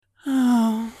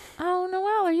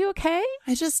okay?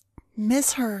 I just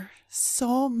miss her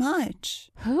so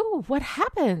much. Who? What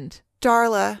happened?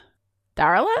 Darla.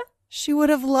 Darla? She would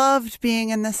have loved being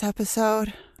in this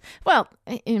episode. Well,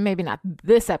 maybe not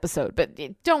this episode, but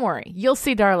don't worry. You'll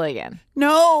see Darla again.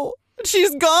 No,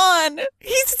 she's gone.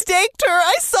 He staked her.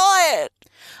 I saw it.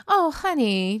 Oh,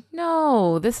 honey,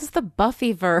 no. This is the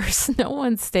Buffyverse. No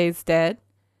one stays dead.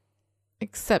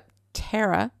 Except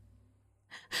Tara.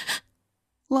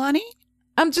 Lonnie?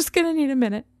 I'm just going to need a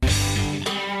minute.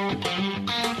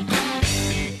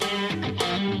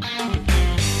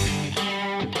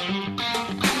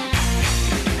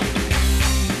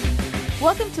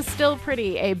 Welcome to Still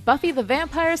Pretty, a Buffy the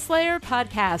Vampire Slayer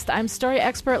podcast. I'm story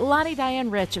expert Lonnie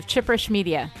Diane Rich of Chipperish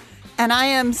Media. And I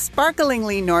am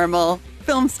sparklingly normal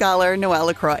film scholar Noelle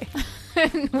LaCroix.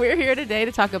 And we're here today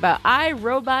to talk about I,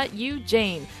 Robot You,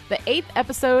 Jane, the 8th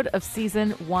episode of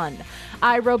Season 1.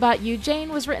 I, Robot You,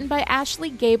 Jane was written by Ashley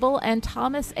Gable and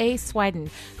Thomas A. Swiden,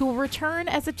 who will return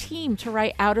as a team to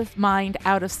write Out of Mind,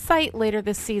 Out of Sight later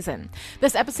this season.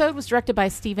 This episode was directed by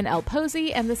Stephen L.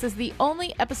 Posey, and this is the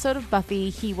only episode of Buffy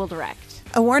he will direct.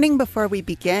 A warning before we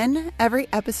begin, every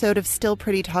episode of Still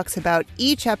Pretty talks about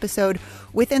each episode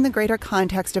within the greater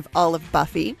context of all of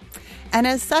Buffy, and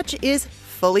as such is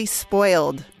fully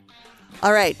spoiled.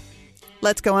 All right,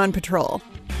 let's go on patrol.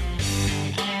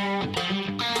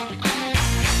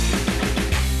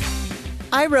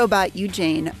 I, Robot You,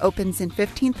 Jane opens in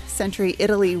 15th century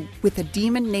Italy with a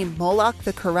demon named Moloch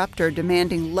the Corruptor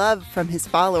demanding love from his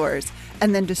followers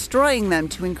and then destroying them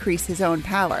to increase his own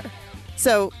power.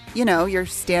 So, you know, your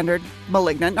standard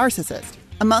malignant narcissist.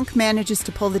 A monk manages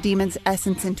to pull the demon's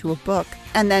essence into a book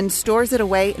and then stores it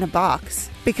away in a box,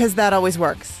 because that always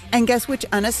works. And guess which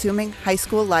unassuming high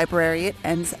school library it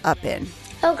ends up in?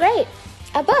 Oh, great.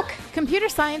 A book. Computer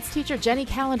science teacher Jenny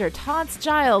Calendar taunts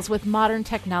Giles with modern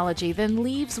technology, then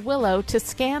leaves Willow to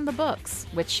scan the books,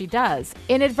 which she does,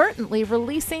 inadvertently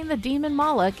releasing the demon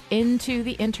Moloch into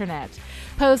the internet.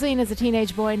 Posing as a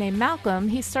teenage boy named Malcolm,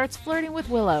 he starts flirting with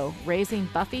Willow, raising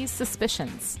Buffy's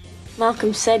suspicions.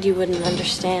 Malcolm said you wouldn't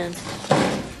understand.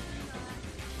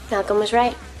 Malcolm was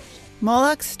right.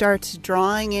 Moloch starts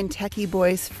drawing in techie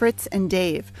boys Fritz and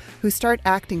Dave, who start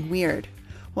acting weird.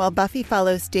 While Buffy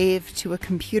follows Dave to a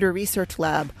computer research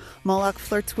lab, Moloch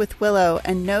flirts with Willow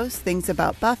and knows things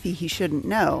about Buffy he shouldn't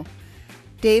know.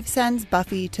 Dave sends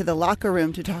Buffy to the locker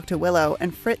room to talk to Willow,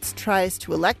 and Fritz tries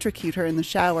to electrocute her in the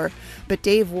shower, but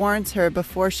Dave warns her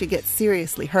before she gets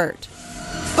seriously hurt.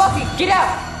 Buffy, get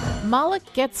out!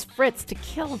 Moloch gets Fritz to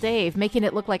kill Dave, making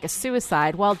it look like a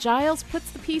suicide, while Giles puts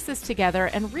the pieces together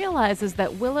and realizes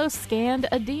that Willow scanned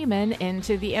a demon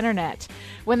into the internet.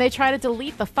 When they try to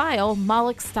delete the file,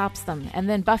 Moloch stops them, and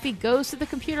then Buffy goes to the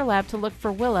computer lab to look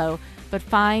for Willow, but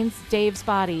finds Dave's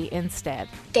body instead.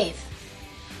 Dave.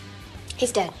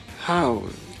 He's dead. How?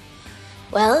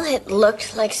 Well, it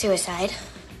looked like suicide.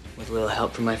 With a little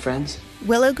help from my friends?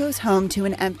 Willow goes home to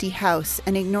an empty house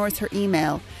and ignores her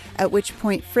email, at which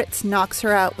point Fritz knocks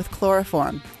her out with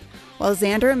chloroform. While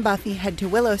Xander and Buffy head to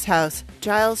Willow's house,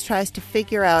 Giles tries to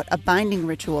figure out a binding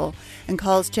ritual and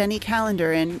calls Jenny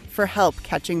Calendar in for help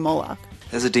catching Moloch.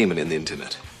 There's a demon in the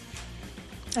internet.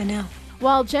 I know.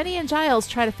 While Jenny and Giles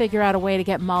try to figure out a way to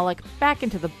get Moloch back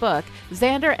into the book,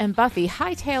 Xander and Buffy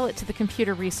hightail it to the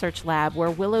computer research lab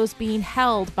where Willow's being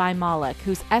held by Moloch,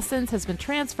 whose essence has been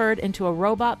transferred into a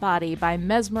robot body by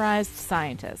mesmerized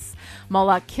scientists.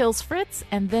 Moloch kills Fritz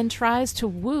and then tries to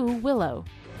woo Willow.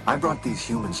 I brought these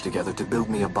humans together to build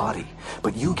me a body,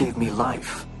 but you gave me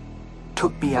life.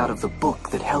 Took me out of the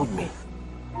book that held me.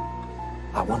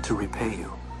 I want to repay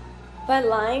you. By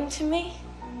lying to me?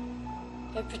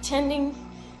 By pretending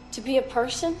to be a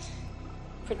person?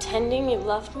 Pretending you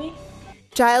loved me?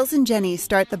 Giles and Jenny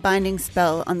start the binding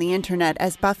spell on the internet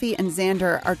as Buffy and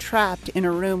Xander are trapped in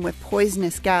a room with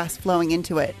poisonous gas flowing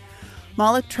into it.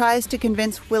 Moloch tries to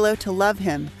convince Willow to love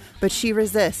him, but she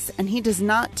resists, and he does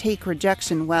not take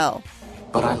rejection well.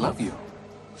 But I love you.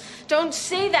 Don't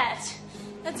say that!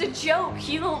 That's a joke.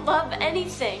 You don't love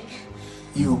anything.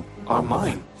 You are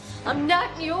mine. I'm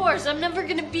not yours. I'm never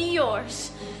gonna be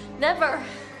yours. Never.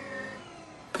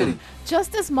 Pity.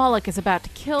 Just as Moloch is about to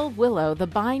kill Willow, the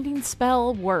binding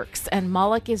spell works and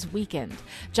Moloch is weakened.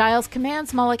 Giles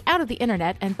commands Moloch out of the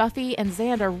internet, and Buffy and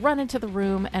Xander run into the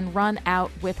room and run out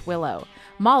with Willow.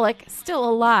 Moloch, still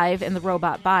alive in the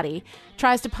robot body,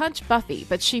 tries to punch Buffy,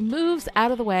 but she moves out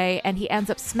of the way and he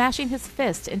ends up smashing his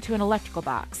fist into an electrical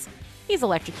box. He's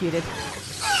electrocuted.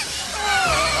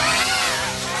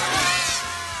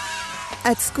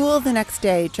 At school the next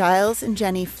day, Giles and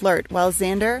Jenny flirt while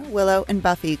Xander, Willow, and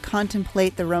Buffy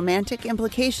contemplate the romantic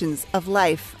implications of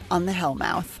life on the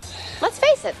Hellmouth. Let's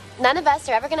face it, none of us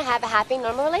are ever going to have a happy,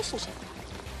 normal relationship.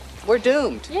 We're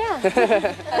doomed.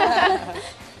 Yeah.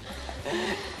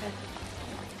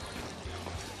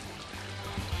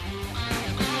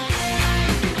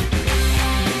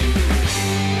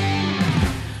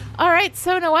 All right,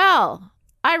 so Noelle,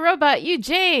 I, Robot, You,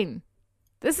 Jane.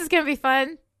 This is going to be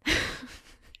fun.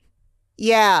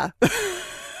 Yeah.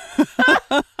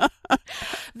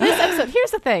 This episode, here's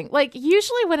the thing. Like,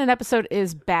 usually when an episode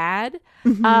is bad,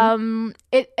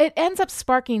 it ends up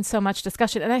sparking so much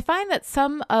discussion. And I find that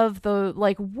some of the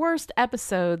like worst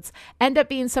episodes end up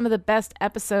being some of the best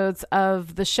episodes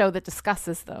of the show that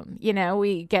discusses them. You know,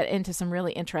 we get into some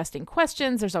really interesting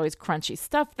questions. There's always crunchy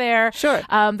stuff there. Sure.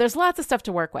 There's lots of stuff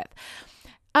to work with.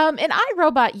 In I,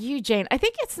 Robot, You, Jane, I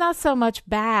think it's not so much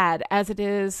bad as it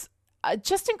is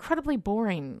just incredibly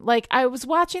boring. Like, I was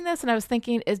watching this and I was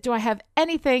thinking, do I have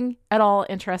anything at all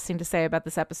interesting to say about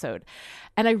this episode?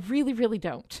 And I really, really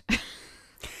don't.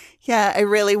 Yeah, I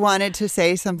really wanted to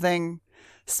say something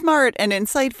smart and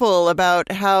insightful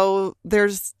about how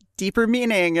there's deeper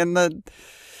meaning in the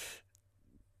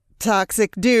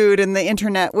toxic dude and the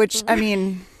internet, which, I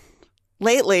mean,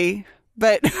 lately,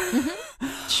 but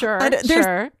Sure.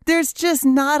 There's just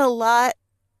not a lot.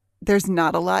 There's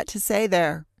not a lot to say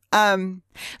there.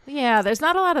 Yeah, there's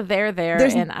not a lot of there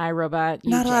in I, Robot,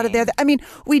 You, Not Jane. a lot of there. I mean,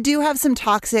 we do have some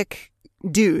toxic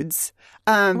dudes.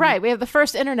 Right. We have the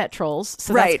first internet trolls,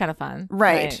 so Right. that's kind of fun.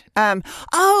 Right.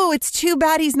 Oh, it's too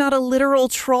bad he's not a literal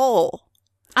troll.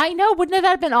 I know. Wouldn't that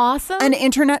have been awesome? An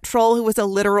internet troll who was a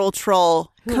literal troll.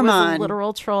 Who Come was on. a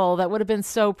literal troll. That would have been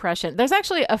so prescient. There's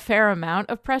actually a fair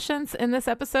amount of prescience in this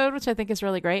episode, which I think is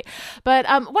really great. But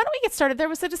why don't we get started? There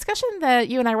was a discussion that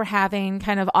you and I were having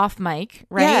kind of off mic,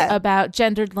 right? Yeah. About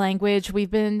gendered language. We've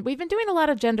been doing a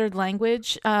lot of gendered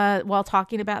language while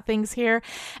talking about things here.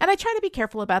 And I try to be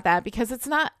careful about that because it's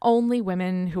not only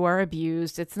women who are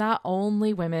abused. It's not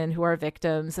only women who are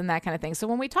victims and that kind of thing. So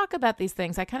when we talk about these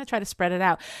things, I kind of try to spread it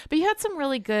out. But you had some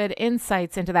really good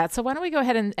insights into that. So why don't we go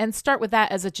ahead and start with that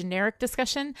as a generic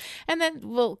discussion, and then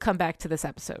we'll come back to this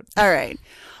episode. All right.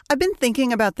 I've been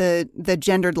thinking about the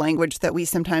gendered language that we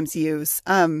sometimes use.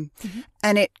 And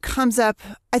it comes up,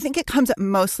 I think it comes up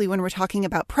mostly when we're talking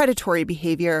about predatory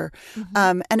behavior,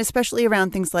 and especially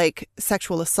around things like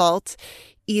sexual assault,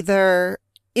 either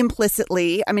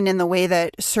implicitly, I mean, in the way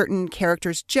that certain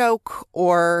characters joke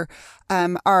or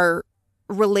are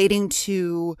relating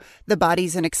to the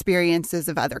bodies and experiences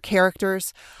of other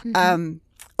characters.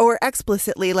 Or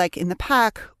explicitly, like in The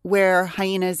Pack, where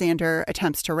Hyena Xander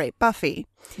attempts to rape Buffy.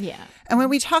 Yeah. And when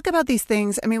we talk about these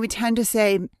things, I mean, we tend to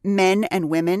say men and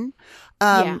women.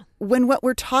 When what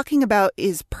we're talking about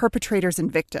is perpetrators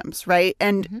and victims, right?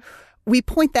 And we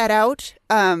point that out.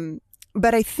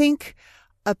 But I think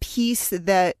a piece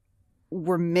that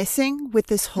we're missing with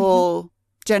this whole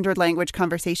gendered language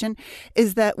conversation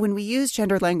is that when we use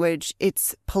gendered language,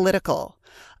 it's political.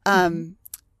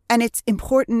 And it's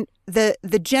important,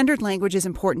 the gendered language is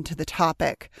important to the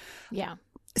topic. Yeah.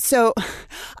 So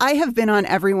I have been on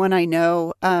Everyone I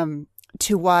Know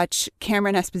to watch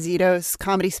Cameron Esposito's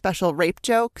comedy special Rape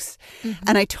Jokes.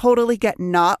 And I totally get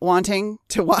not wanting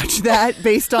to watch that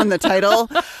based on the title.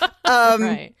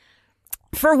 Right.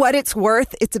 For what it's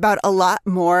worth, it's about a lot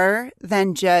more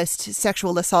than just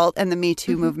sexual assault and the Me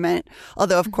Too movement,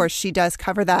 although, of course, she does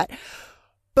cover that.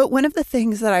 But one of the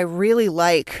things that I really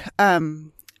like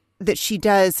that she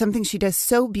does, something she does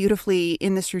so beautifully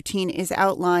in this routine, is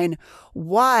outline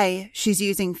why she's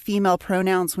using female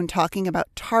pronouns when talking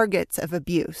about targets of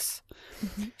abuse.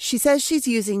 She says she's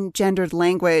using gendered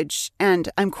language, and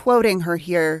I'm quoting her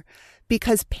here,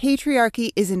 because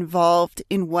patriarchy is involved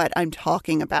in what I'm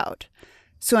talking about.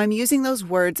 So I'm using those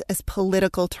words as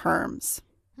political terms.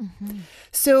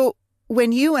 So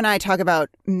when you and I talk about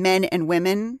men and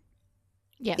women,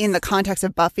 Yes. in the context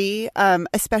of Buffy,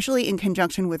 especially in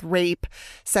conjunction with rape,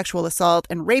 sexual assault,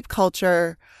 and rape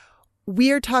culture,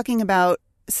 we're talking about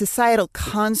societal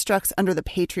constructs under the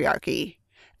patriarchy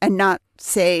and not,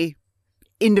 say,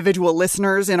 individual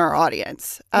listeners in our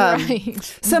audience.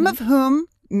 Right. Some of whom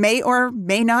may or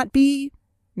may not be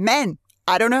men.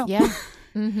 I don't know. Yeah.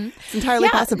 It's entirely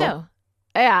possible. No.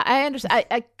 Yeah, I understand.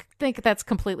 I think that's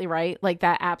completely right. Like,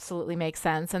 that absolutely makes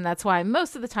sense. And that's why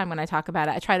most of the time when I talk about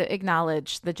it, I try to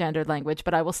acknowledge the gendered language,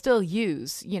 but I will still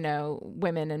use,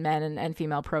 women and men and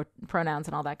female pronouns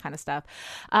and all that kind of stuff.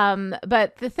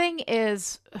 But the thing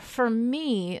is, for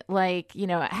me, like,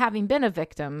 having been a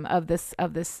victim of this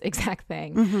exact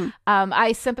thing,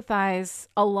 I sympathize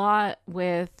a lot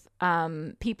with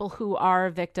people who are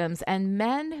victims, and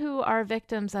men who are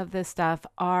victims of this stuff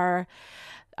are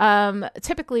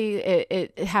typically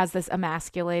it has this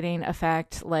emasculating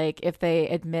effect. Like if they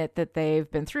admit that they've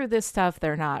been through this stuff,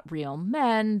 they're not real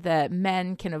men, that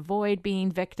men can avoid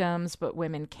being victims, but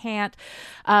women can't.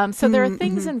 So there are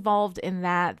things involved in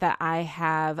that I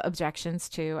have objections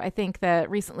to. I think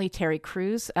that recently Terry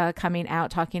Crews coming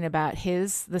out talking about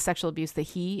the sexual abuse that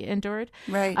he endured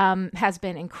has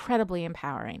been incredibly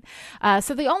empowering.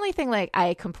 So the only thing, like,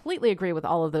 I completely agree with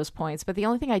all of those points, but the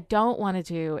only thing I don't want to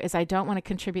do is I don't want to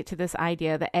contribute to this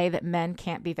idea that that men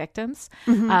can't be victims,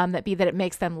 that it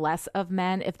makes them less of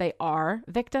men if they are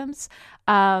victims,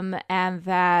 and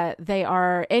that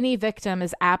any victim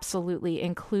is absolutely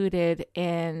included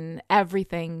in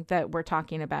everything that we're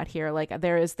talking about here. Like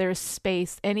there's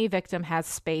space. Any victim has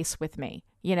space with me,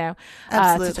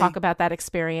 to talk about that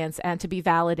experience and to be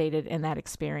validated in that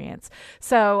experience.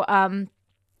 So,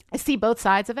 I see both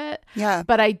sides of it,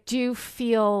 but I do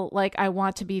feel like I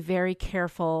want to be very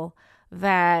careful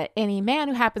that any man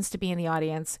who happens to be in the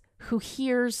audience who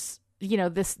hears,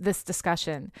 this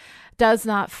discussion does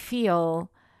not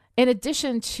feel, in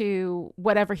addition to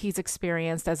whatever he's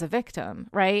experienced as a victim,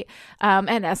 right?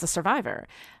 And as a survivor,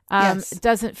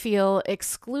 doesn't feel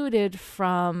excluded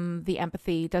from the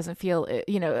empathy, doesn't feel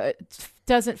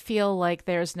like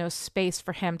there's no space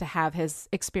for him to have his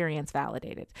experience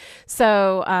validated.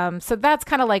 So that's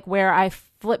kind of like where I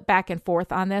flip back and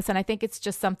forth on this. And I think it's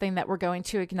just something that we're going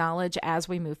to acknowledge as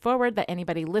we move forward, that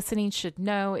anybody listening should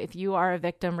know, if you are a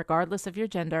victim, regardless of your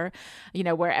gender,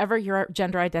 wherever your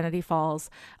gender identity falls,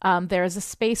 there is a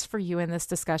space for you in this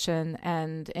discussion,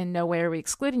 and in no way are we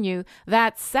excluding you.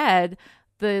 That said,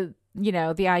 the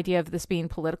idea of this being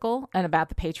political and about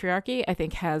the patriarchy, I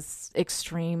think has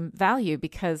extreme value,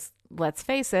 because let's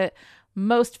face it,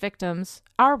 most victims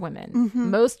are women.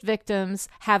 Most victims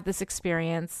have this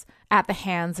experience at the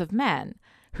hands of men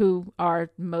who are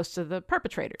most of the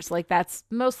perpetrators. Like that's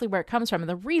mostly where it comes from. And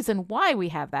the reason why we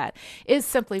have that is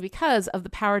simply because of the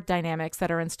power dynamics that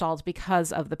are installed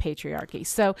because of the patriarchy.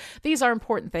 So these are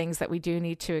important things that we do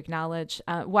need to acknowledge,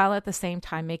 while at the same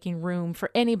time making room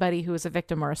for anybody who is a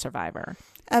victim or a survivor.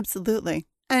 Absolutely.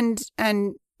 And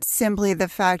simply the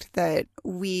fact that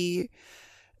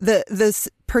this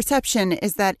perception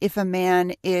is that if a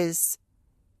man is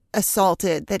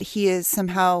assaulted, that he is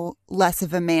somehow less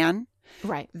of a man.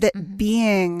 Right. That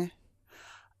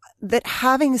that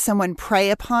having someone prey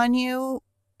upon you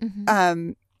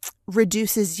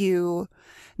reduces you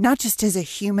not just as a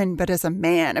human, but as a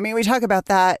man. I mean, we talk about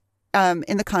that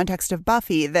in the context of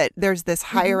Buffy, that there's this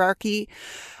hierarchy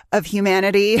of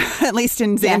humanity, at least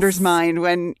in Xander's mind,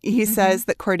 when he says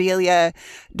that Cordelia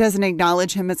doesn't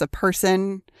acknowledge him as a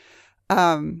person.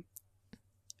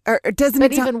 Or doesn't,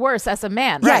 but even worse, as a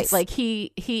man, right? Like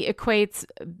he equates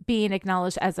being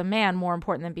acknowledged as a man more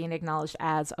important than being acknowledged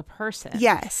as a person.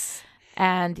 Yes.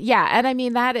 And I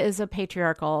mean, that is a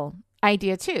patriarchal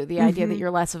idea too. The idea that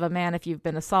you're less of a man if you've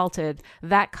been assaulted,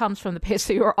 that comes from the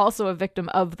so you are also a victim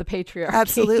of the patriarchy.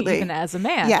 Absolutely. Even as a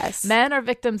man. Yes. Men are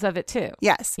victims of it too.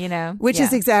 Yes. Which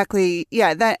is exactly,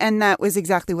 that was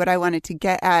exactly what I wanted to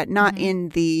get at, not in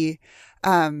the,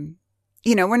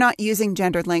 we're not using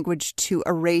gendered language to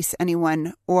erase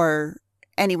anyone or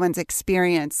anyone's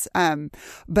experience,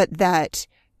 but that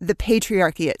the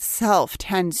patriarchy itself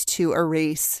tends to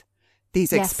erase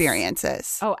these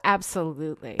experiences. Oh,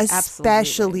 absolutely.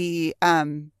 Especially,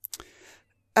 the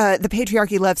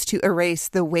patriarchy loves to erase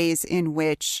the ways in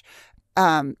which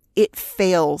it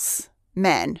fails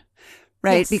men,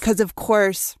 right? Yes. Because of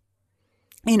course,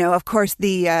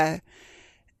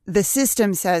 the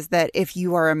system says that if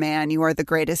you are a man, you are the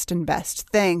greatest and best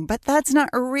thing. But that's not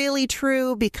really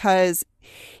true, because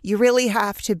you really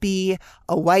have to be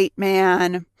a white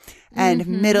man and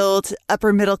middle to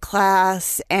upper middle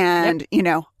class and,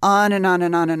 on and on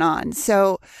and on and on.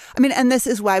 So, I mean, and this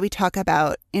is why we talk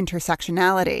about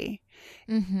intersectionality.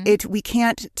 We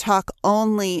can't talk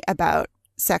only about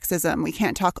sexism. We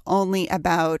can't talk only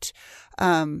about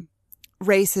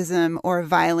racism or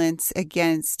violence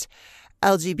against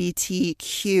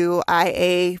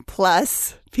LGBTQIA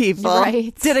plus people.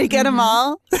 Right. Did I get them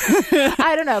all?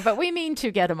 I don't know, but we mean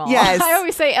to get them all. Yes. I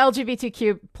always say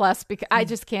LGBTQ plus because I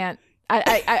just can't.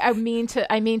 I mean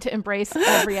to embrace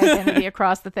every identity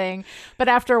across the thing, but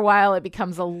after a while it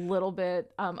becomes a little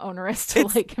bit onerous to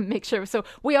make sure. So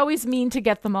we always mean to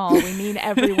get them all. We mean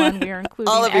everyone. We are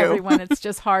including all of everyone. It's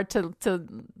just hard to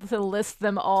list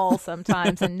them all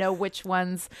sometimes and know which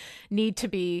ones need to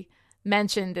be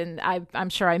mentioned, and I'm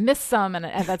sure I missed some, and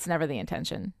that's never the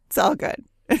intention. It's all good.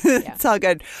 It's all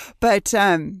good. But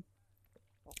so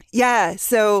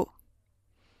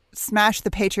smash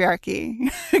the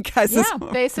patriarchy. Guys, Yeah,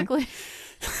 basically.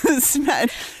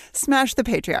 smash the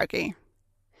patriarchy.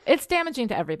 It's damaging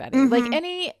to everybody. Like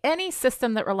any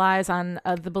system that relies on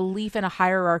the belief in a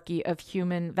hierarchy of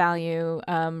human value,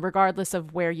 regardless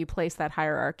of where you place that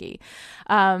hierarchy,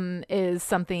 is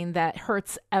something that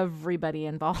hurts everybody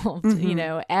involved. You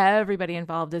know, everybody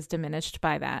involved is diminished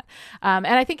by that. And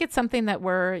I think it's something that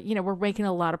we're making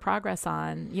a lot of progress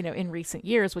on, in recent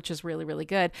years, which is really, really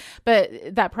good.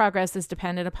 But that progress is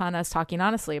dependent upon us talking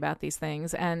honestly about these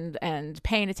things and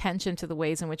paying attention to the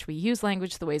ways in which we use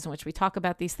language, the ways in which we talk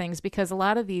about these things, because a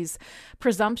lot of these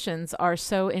presumptions are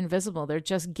so invisible. They're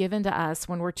just given to us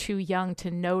when we're too young to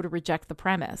know to reject the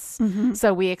premise.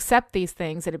 So we accept these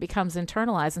things and it becomes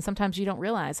internalized, and sometimes you don't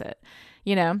realize it,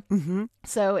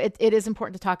 So it is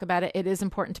important to talk about it. It is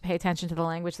important to pay attention to the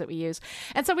language that we use.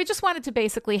 And so we just wanted to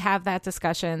basically have that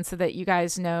discussion so that you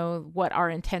guys know what our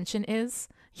intention is,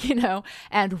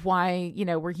 and why,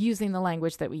 we're using the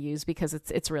language that we use, because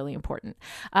it's really important.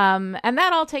 And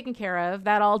that all taken care of,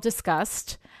 that all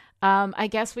discussed. I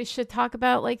guess we should talk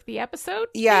about like the episode.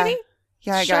 Yeah. Maybe?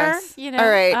 Yeah, I guess. All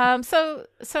right.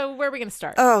 So where are we going to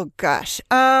start? Oh gosh.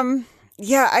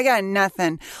 Yeah, I got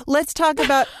nothing. Let's talk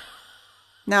about.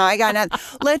 No, I got nothing.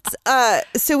 Let's.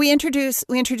 So we introduce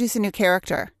a new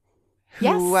character.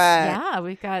 Yes.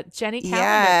 We've got Jenny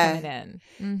Calendar coming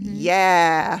in.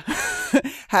 Yeah.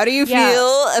 How do you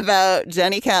feel about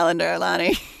Jenny Calendar,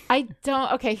 Lonnie? I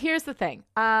don't. Okay, here's the thing.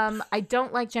 I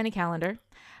don't like Jenny Calendar.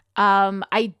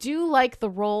 I do like the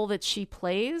role that she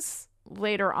plays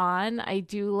later on. I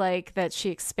do like that she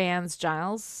expands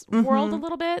Giles' world a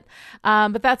little bit.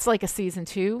 But that's like a season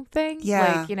 2 thing.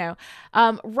 Yeah.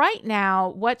 Like, right now,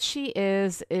 what she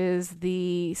is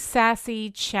the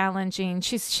sassy, challenging.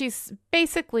 She's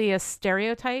basically a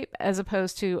stereotype as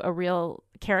opposed to a real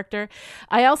character.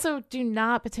 I also do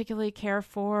not particularly care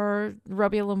for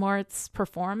Robbie Lamort's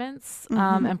performance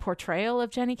and portrayal of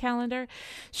Jenny Calendar.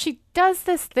 She does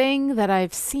this thing that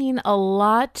I've seen a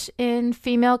lot in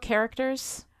female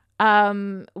characters,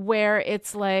 where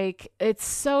it's like, it's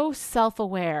so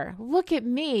self-aware. Look at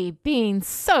me being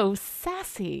so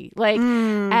sassy, like,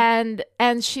 and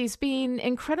she's being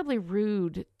incredibly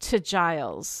rude to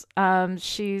Giles. And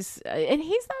he's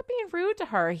not being rude to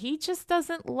her. He just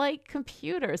doesn't like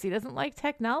computers. He doesn't like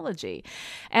technology,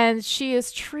 and she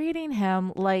is treating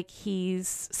him like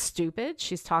he's stupid.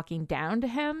 She's talking down to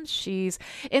him. She's,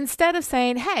 instead of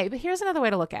saying, "Hey, but here's another way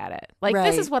to look at it. Like,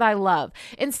 this is what I love."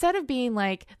 Instead of being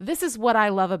like, "This is what I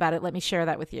love about it. Let me share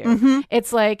that with you."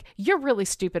 It's like, "You're really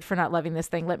stupid for not loving this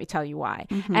thing. Let me tell you why."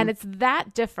 And it's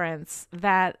that difference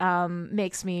that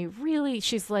makes me really,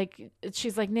 she's like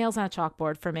nails on a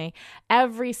chalkboard for me.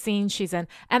 Every scene she's in.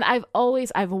 And I've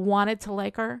wanted to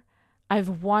like her.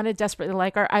 I've wanted desperately to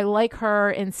like her. I like her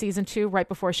in season 2, right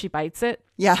before she bites it.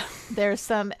 Yeah. There's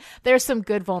some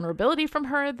good vulnerability from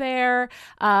her there.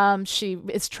 She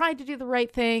is trying to do the right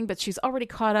thing, but she's already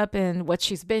caught up in what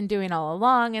she's been doing all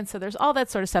along. And so there's all that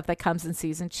sort of stuff that comes in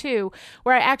season 2,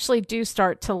 where I actually do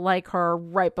start to like her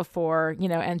right before,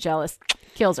 Angelus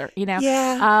kills her,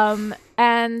 Yeah.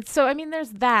 And so, I mean,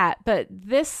 there's that, but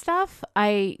this stuff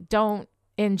I don't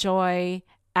enjoy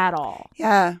at all.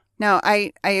 Yeah. No,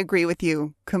 I agree with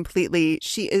you completely.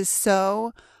 She is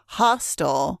so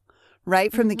hostile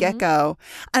right from the get-go.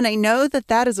 And I know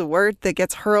that is a word that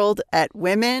gets hurled at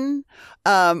women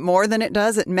more than it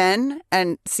does at men.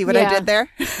 And see what I did there?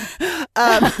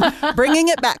 Bringing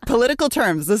it back. Political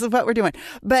terms. This is what we're doing.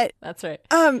 But that's right.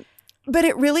 But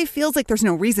it really feels like there's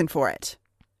no reason for it.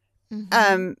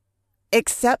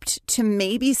 Except to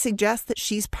maybe suggest that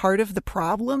she's part of the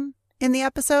problem in the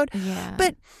episode. Yeah.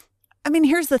 But I mean,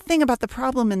 here's the thing about the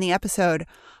problem in the episode.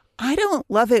 I don't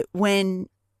love it when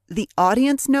the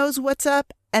audience knows what's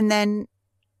up and then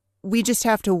we just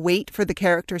have to wait for the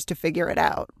characters to figure it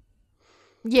out.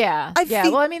 Yeah.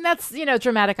 Well, I mean, that's,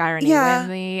 dramatic irony. Yeah.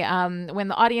 When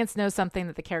the audience knows something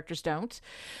that the characters don't,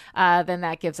 then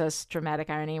that gives us dramatic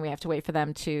irony. We have to wait for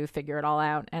them to figure it all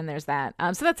out. And there's that.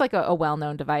 So that's like a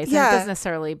well-known device. Yeah. And it doesn't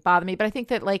necessarily bother me, but I think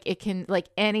that like it can, like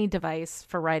any device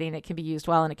for writing, it can be used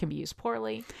well and it can be used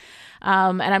poorly.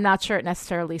 And I'm not sure it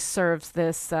necessarily serves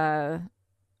this,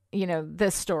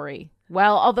 this story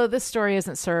well, although this story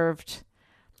isn't served,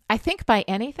 I think, by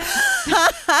anything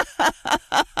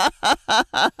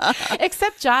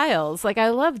except Giles. Like, I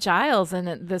love Giles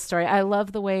in this story. I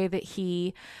love the way that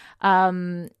he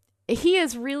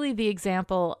is really the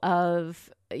example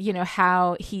of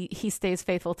how he stays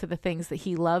faithful to the things that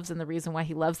he loves and the reason why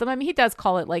he loves them. I mean, he does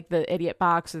call it like the idiot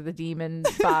box or the demon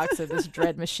box or this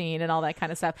dread machine and all that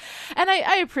kind of stuff. And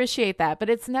I appreciate that, but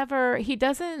it's never, he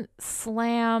doesn't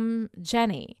slam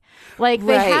Jenny. Like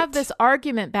they have this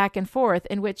argument back and forth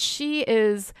in which she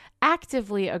is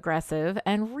actively aggressive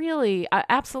and really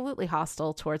absolutely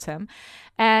hostile towards him.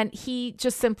 And he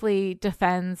just simply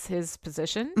defends his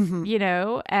position,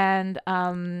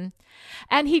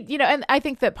 and he, and I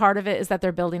think that part of it is that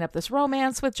they're building up this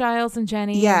romance with Giles and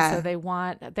Jenny. Yeah. And so they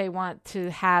want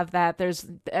to have that. There's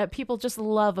people just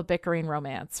love a bickering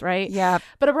romance, right? Yeah.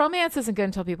 But a romance isn't good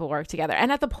until people work together.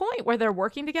 And at the point where they're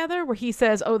working together, where he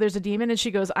says, "Oh, there's a demon," and she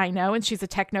goes, "I know," and she's a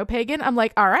techno pagan. I'm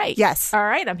like, all right. Yes. All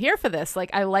right. I'm here for this. Like,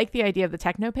 I like the idea of the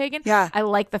techno pagan. Yeah. I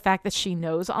like the fact that she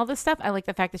knows all this stuff. I like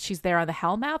the fact that she's there on the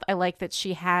Hellmouth. I like that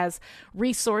she has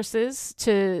resources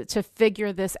to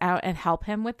figure this out and help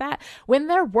him with that. When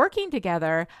they're working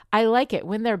together, I like it.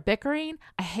 When they're bickering,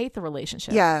 I hate the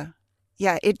relationship. Yeah.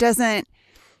 Yeah.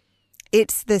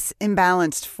 It's this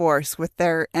imbalanced force with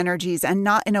their energies and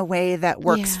not in a way that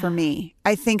works for me.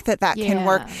 I think that can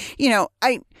work.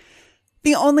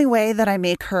 The only way that I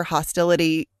make her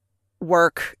hostility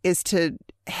work is to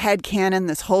headcanon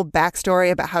this whole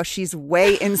backstory about how she's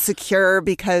way insecure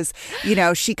because,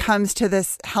 she comes to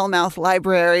this Hellmouth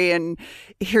library and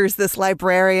here's this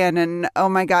librarian and, oh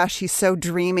my gosh, he's so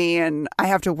dreamy and I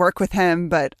have to work with him,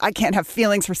 but I can't have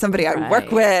feelings for somebody I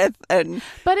work with.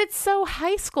 But it's so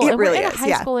high school. It and really we're in is, a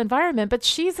high school environment, but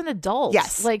she's an adult.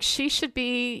 Yes. Like she should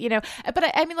be,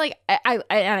 but I mean, like,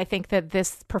 I think that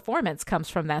this performance comes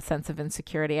from that sense of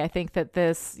insecurity. I think that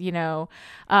this,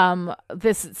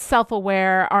 this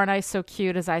self-aware, aren't I so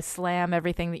cute as I slam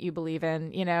everything that you believe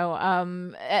in,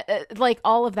 like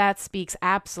all of that speaks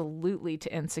absolutely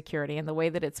to insecurity, and the way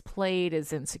that it's played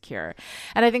is insecure.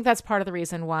 And I think that's part of the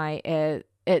reason why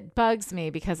it bugs me,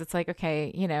 because it's like,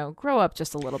 okay, grow up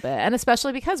just a little bit. And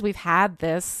especially because we've had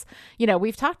this,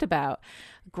 we've talked about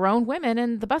grown women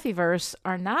in the Buffyverse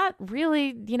are not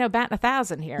really, batting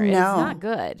 1,000 here. No. It's not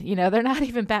good. They're not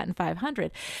even batting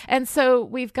 500. And so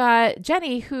we've got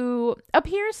Jenny, who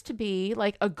appears to be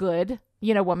like a good,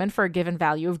 woman for a given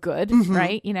value of good,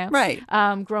 right? Right.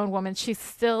 Grown woman. She's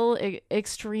still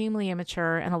extremely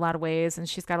immature in a lot of ways, and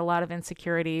she's got a lot of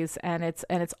insecurities, and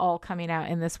it's all coming out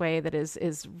in this way that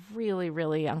is really,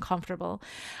 really uncomfortable.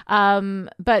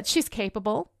 But she's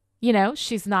capable.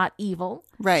 She's not evil.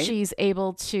 Right. She's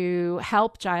able to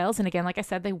help Giles. And again, like I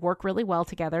said, they work really well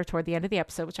together toward the end of the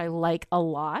episode, which I like a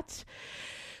lot.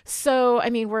 So,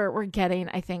 I mean, we're getting,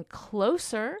 I think,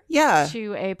 closer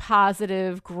to a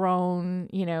positive, grown,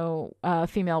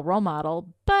 female role model,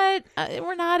 but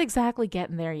we're not exactly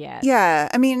getting there yet. Yeah.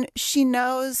 I mean, she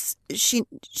knows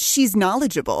she's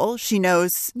knowledgeable. She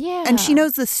knows, and she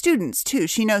knows the students too.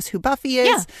 She knows who Buffy is.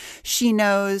 Yeah. She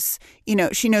knows,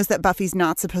 she knows that Buffy's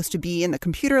not supposed to be in the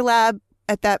computer lab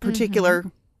at that particular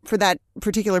for that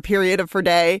particular period of her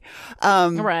day.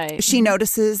 Right. She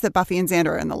notices that Buffy and Xander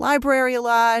are in the library a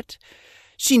lot.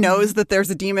 She knows that there's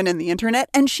a demon in the internet,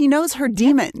 and she knows her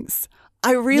demons.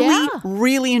 I really,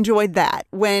 really enjoyed that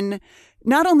when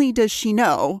not only does she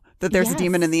know that there's a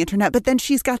demon in the internet, but then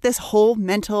she's got this whole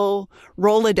mental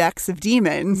Rolodex of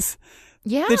demons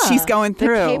that she's going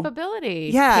through. The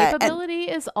capability. Yeah. Capability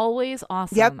is always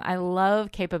awesome. Yep. I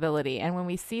love capability. And when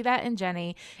we see that in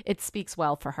Jenny, it speaks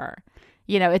well for her.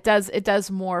 It does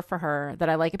more for her that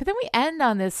I like it. But then we end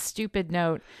on this stupid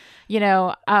note,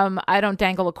 I don't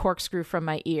dangle a corkscrew from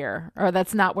my ear, or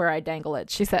that's not where I dangle it,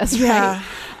 she says. Yeah.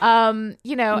 Right?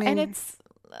 And it's,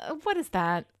 what is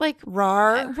that? Like,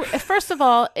 rar? First of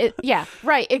all,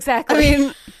 right, exactly. I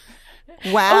mean,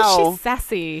 wow. Oh, she's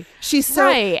sassy. She's so...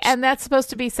 Right, and that's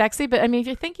supposed to be sexy, but I mean, if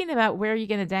you're thinking about where you're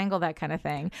going to dangle that kind of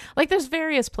thing, like there's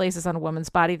various places on a woman's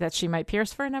body that she might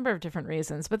pierce for a number of different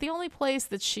reasons, but the only place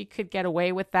that she could get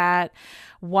away with that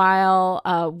while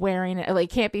wearing it,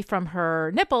 like, can't be from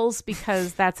her nipples,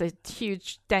 because that's a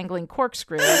huge dangling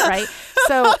corkscrew, right?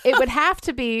 So it would have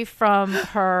to be from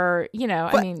her,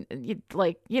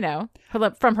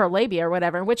 from her labia or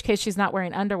whatever, in which case she's not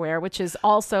wearing underwear, which is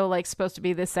also like supposed to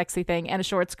be this sexy thing, and a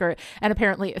short skirt, and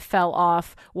apparently it fell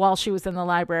off while she was in the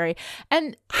library.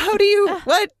 And how do you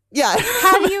what? Yeah.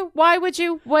 How do you? Why would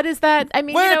you? What is that? I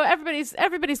mean,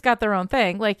 everybody's got their own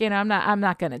thing. Like, I'm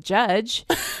not going to judge,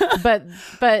 but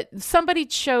somebody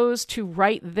chose to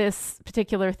write this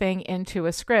particular thing into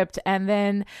a script, and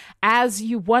then as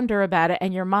you wonder about it,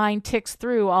 and your mind ticks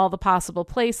through all the possible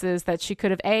places that she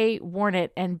could have A, worn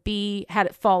it, and B, had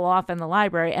it fall off in the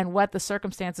library, and what the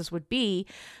circumstances would be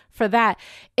for that,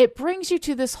 it brings you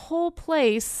to this whole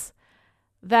place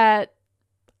that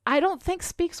I don't think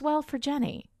speaks well for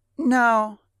Jenny.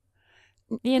 No.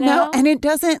 You know? No, and it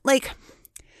doesn't like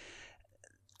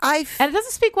and it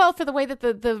doesn't speak well for the way that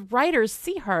the writers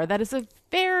see her. That is a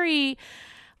very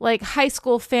like high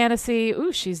school fantasy.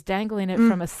 Ooh, she's dangling it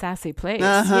from a sassy place.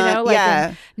 Uh-huh, You know, like yeah.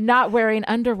 and not wearing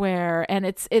underwear, and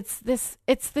it's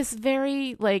this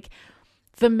very like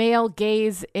the male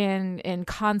gaze in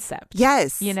concept.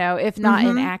 Yes. You know, if not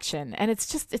in action, and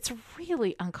it's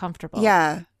really uncomfortable.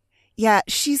 Yeah. Yeah,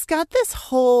 she's got this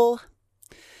whole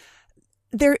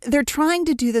they're trying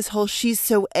to do this whole she's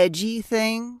so edgy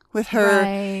thing with her,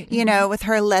 Right. you know, with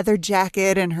her leather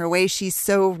jacket and her way she's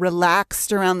so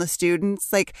relaxed around the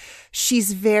students. Like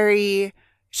she's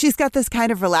got this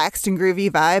kind of relaxed and groovy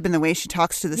vibe in the way she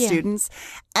talks to the students.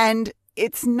 And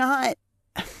it's not,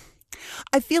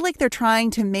 I feel like they're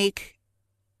trying to make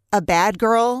a bad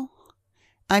girl.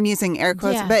 I'm using air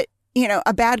quotes, but you know,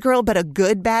 a bad girl, but a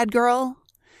good bad girl.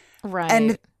 Right.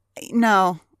 And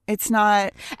no, it's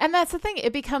not. And that's the thing.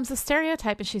 It becomes a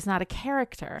stereotype and she's not a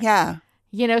character. Yeah.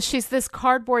 You know, she's this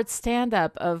cardboard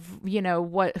stand-up of, you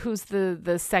know, who's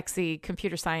the sexy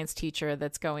computer science teacher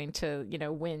that's going to, you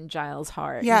know, win Giles'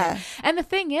 heart. Yeah. You know? And the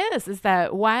thing is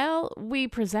that while we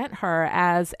present her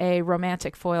as a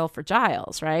romantic foil for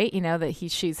Giles, right? You know, that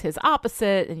she's his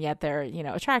opposite and yet they're, you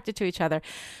know, attracted to each other.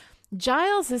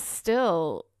 Giles is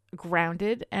still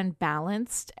grounded and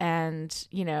balanced and,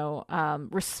 you know,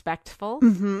 respectful,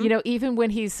 you know, even when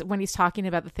he's talking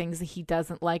about the things that he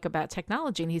doesn't like about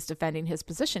technology and he's defending his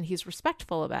position, he's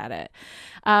respectful about it.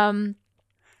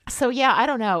 So yeah, I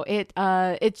don't know.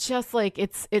 It's just like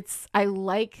it's I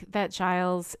like that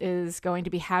Giles is going to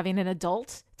be having an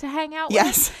adult to hang out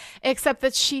with, except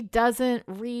that she doesn't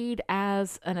read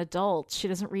as an adult. She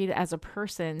doesn't read as a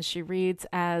person. She reads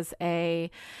as a,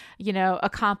 you know, a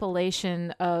compilation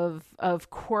of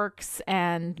quirks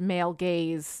and male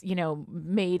gaze, you know,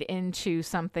 made into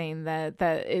something that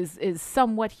is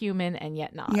somewhat human and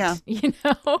yet not. Yeah. You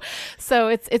know? So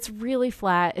it's really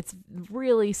flat. It's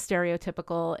really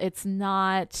stereotypical. It's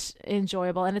not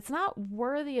enjoyable and it's not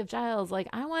worthy of Giles. Like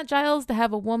I want Giles to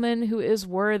have a woman who is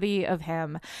worthy of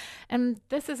him. And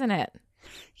this isn't it.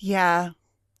 Yeah.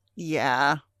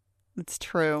 Yeah. It's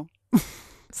true.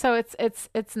 So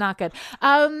it's not good.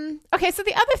 Okay, so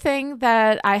the other thing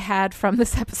that I had from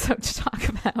this episode to talk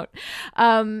about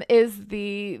is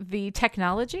the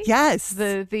technology. Yes.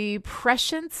 The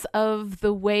prescience of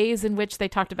the ways in which they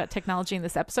talked about technology in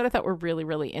this episode I thought were really,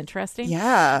 really interesting.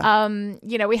 Yeah.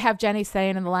 You know, we have Jenny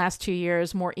saying in the last 2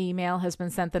 years more email has been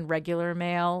sent than regular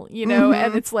mail, you know,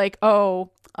 and it's like, oh,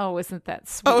 isn't that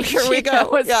sweet? Oh, here we You go.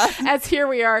 know, as here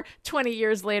we are 20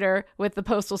 years later with the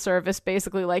Postal Service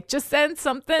basically like, just send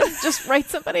something, just write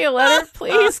somebody a letter,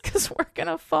 please, because we're going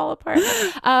to fall apart.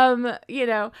 You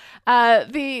know,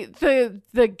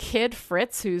 the kid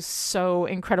Fritz, who's so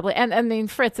incredibly, and I mean,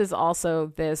 Fritz is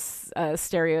also this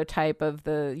stereotype of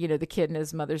the, you know, the kid in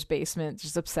his mother's basement,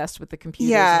 just obsessed with the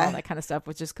computers and all that kind of stuff,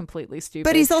 which is completely stupid.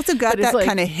 But he's also got that like,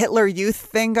 kind of Hitler Youth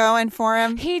thing going for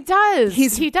him. He does.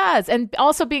 He does. And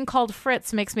also being called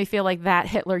Fritz makes me feel like that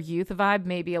Hitler Youth vibe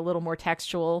may be a little more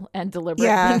textual and deliberate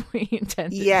than we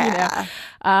intended. Yeah.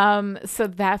 You know? So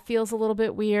that feels a little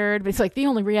bit weird. But it's like the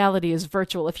only reality is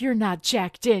virtual. If you're not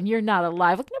jacked in, you're not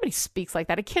alive. Like nobody speaks like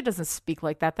that. A kid doesn't speak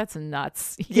like that. That's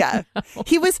nuts. Yeah. Know?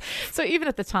 He was. So even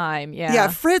at the time, yeah. Yeah,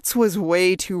 Fritz was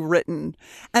way too written.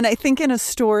 And I think in a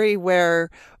story where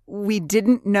we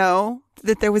didn't know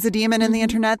that there was a demon in the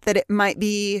internet, that it might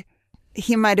be,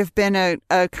 he might have been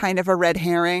a kind of a red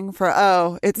herring for,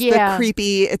 it's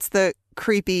the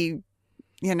creepy,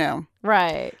 you know,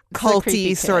 right,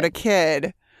 culty sort of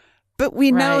kid. But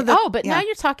we know that. Oh, but now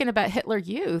you're talking about Hitler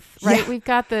Youth, right? Yeah. We've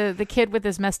got the kid with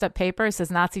his messed up paper. It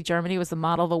says Nazi Germany was the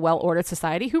model of a well-ordered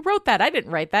society. Who wrote that? I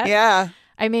didn't write that. Yeah.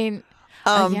 I mean,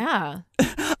 yeah.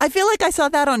 I feel like I saw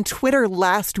that on Twitter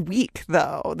last week,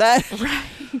 though. That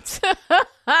right.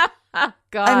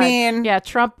 God. I mean, yeah.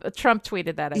 Trump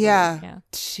tweeted that. Yeah.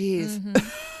 Jeez.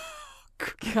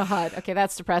 Mm-hmm. God. Okay,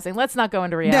 that's depressing. Let's not go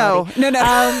into reality. No.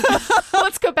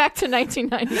 Let's go back to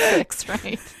 1996,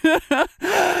 right?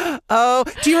 Oh,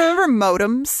 do you remember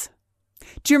modems?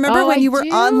 Do you remember when you were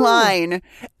online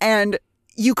and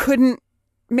you couldn't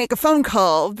make a phone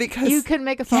call because you couldn't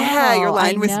make a phone call? Yeah, your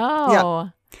line was. Yeah.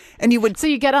 And you would. So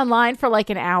you get online for like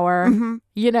an hour, mm-hmm.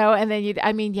 you know, and then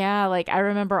like I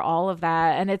remember all of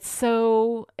that, and it's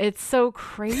so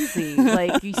crazy.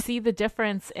 Like you see the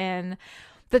difference in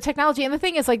the technology. And the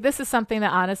thing is, like, this is something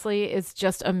that honestly is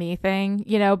just a me thing,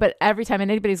 you know, but every time,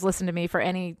 and anybody's listened to me for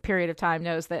any period of time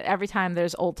knows that every time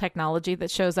there's old technology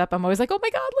that shows up, I'm always like, oh my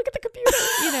God, look at the computer,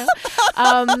 you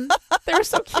know. They're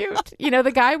so cute. You know,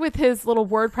 the guy with his little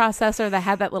word processor that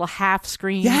had that little half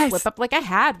screen flip up, like I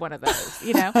had one of those,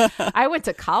 you know. I went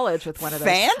to college with one of those.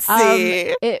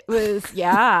 Fancy. It was,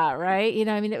 yeah, right. You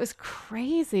know, I mean, it was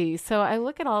crazy. So I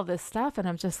look at all this stuff and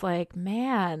I'm just like,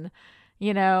 man,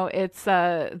 you know, it's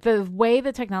the way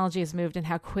the technology has moved and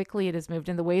how quickly it has moved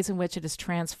and the ways in which it has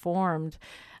transformed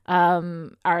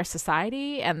our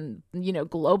society and, you know,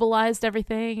 globalized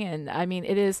everything. And I mean,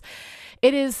 it is,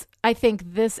 I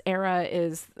think this era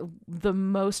is the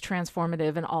most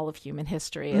transformative in all of human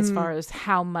history as far as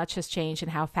how much has changed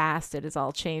and how fast it has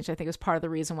all changed. I think it was part of the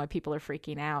reason why people are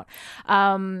freaking out.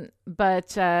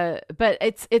 But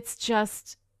it's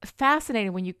just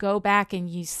fascinating when you go back and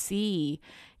you see,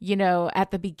 you know,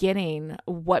 at the beginning,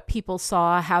 what people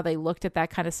saw, how they looked at that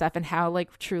kind of stuff and how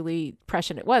like truly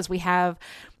prescient it was. We have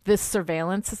this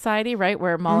surveillance society, right,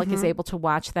 where Moloch is able to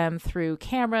watch them through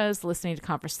cameras, listening to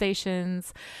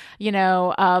conversations. You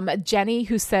know, Jenny,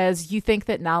 who says, you think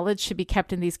that knowledge should be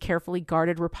kept in these carefully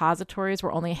guarded repositories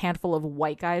where only a handful of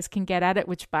white guys can get at it,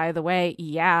 which, by the way,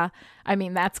 yeah, I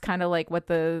mean, that's kind of like what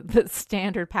the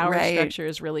standard power structure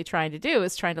is really trying to do,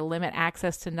 is trying to limit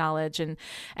access to knowledge and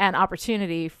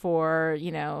opportunity for,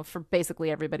 you know, for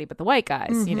basically everybody but the white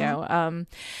guys, you know.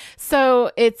 So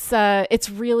it's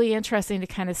really interesting to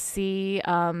kind of see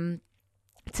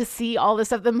all this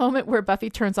stuff. The moment where Buffy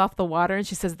turns off the water and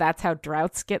she says that's how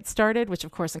droughts get started, which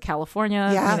of course in California,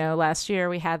 you know, last year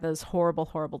we had those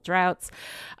horrible droughts.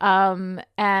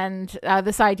 And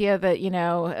this idea that, you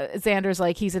know, Xander's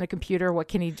like, he's in a computer, what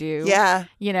can he do? Yeah.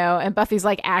 You know, and Buffy's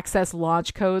like, access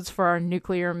launch codes for our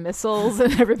nuclear missiles.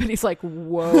 And everybody's like,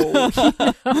 whoa. You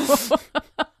know?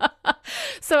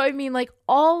 So, I mean, like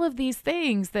all of these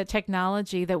things, that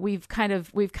technology that we've kind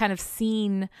of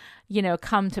seen, you know,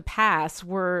 come to pass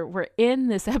were in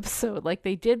this episode. Like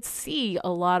they did see a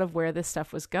lot of where this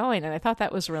stuff was going. And I thought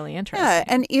that was really interesting. Yeah.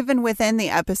 And even within the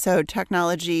episode,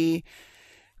 technology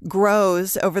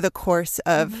grows over the course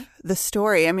of the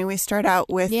story. I mean, we start out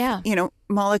with, you know,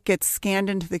 Moloch gets scanned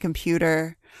into the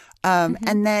computer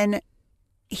and then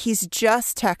he's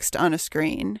just text on a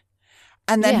screen.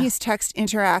 And then he's text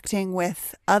interacting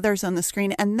with others on the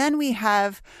screen. And then we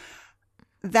have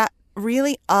that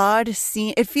really odd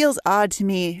scene. It feels odd to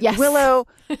me. Yes. Willow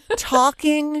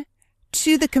talking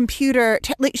to the computer.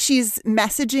 Like she's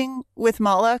messaging with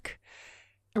Moloch.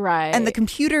 Right. And the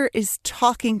computer is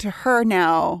talking to her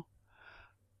now.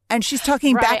 And she's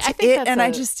talking back to it. And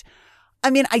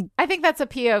I think that's a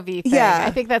POV thing. Yeah. I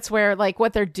think that's where like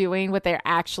what they're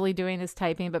actually doing is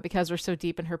typing, but because we're so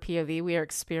deep in her POV, we are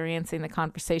experiencing the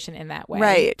conversation in that way.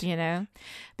 Right. You know,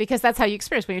 because that's how you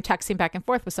experience when you're texting back and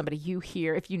forth with somebody. You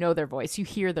hear, if you know their voice, you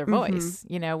hear their voice,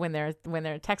 you know, when they're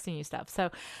texting you stuff.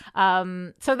 So,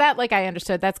 so that, like, I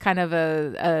understood that's kind of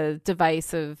a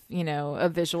device of, you know, a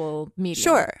visual medium.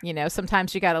 Sure. You know,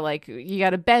 sometimes you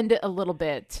gotta bend it a little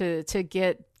bit to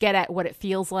get at what it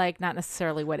feels like, not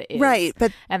necessarily what it is. Right.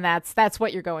 And that's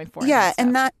what you're going for. Yeah.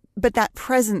 But that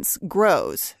presence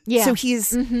grows. Yeah. So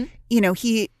he's, you know,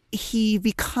 he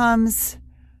becomes,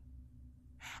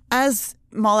 as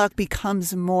Moloch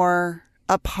becomes more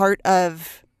a part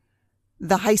of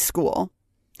the high school.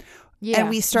 Yeah. And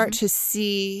we start to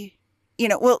see, you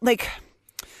know, well, like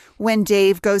when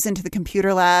Dave goes into the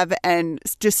computer lab and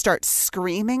just starts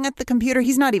screaming at the computer,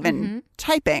 he's not even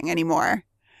typing anymore.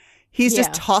 He's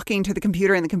just talking to the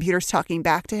computer and the computer's talking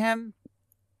back to him.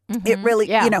 It really,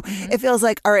 you know, it feels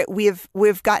like, all right,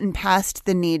 we've gotten past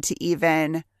the need to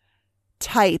even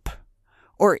type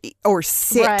or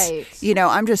sit. Right. You know,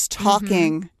 I'm just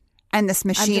talking and this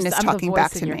machine is talking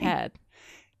back to me. Head.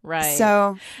 Right.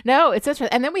 So, no, it's interesting.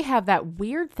 And then we have that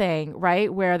weird thing,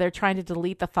 right, where they're trying to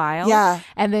delete the file. Yeah.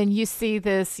 And then you see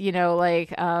this, you know,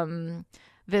 like,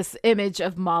 this image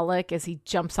of Moloch as he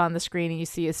jumps on the screen and you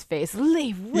see his face,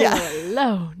 leave Willow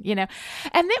alone, you know.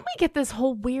 And then we get this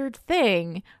whole weird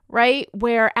thing, right,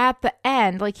 where at the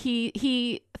end, like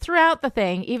he throughout the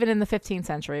thing, even in the 15th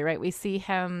century, right, we see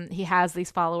him, he has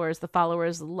these followers, the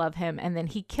followers love him, and then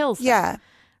he kills them,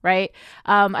 right?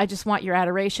 I just want your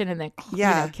adoration, and then you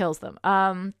know, kills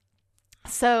them.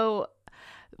 So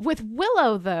with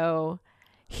Willow, though,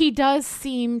 he does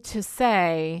seem to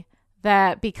say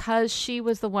that because she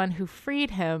was the one who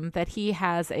freed him, that he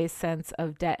has a sense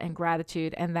of debt and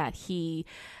gratitude, and that he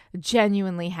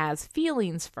genuinely has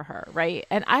feelings for her, right?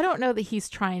 And I don't know that he's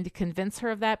trying to convince her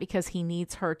of that because he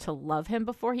needs her to love him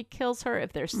before he kills her,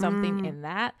 if there's something in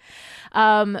that.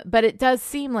 But it does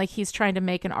seem like he's trying to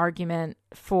make an argument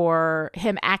for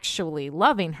him actually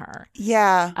loving her.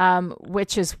 Yeah.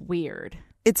 Which is weird.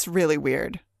 It's really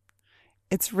weird.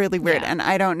 It's really weird. Yeah. And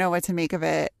I don't know what to make of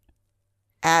it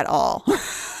at all.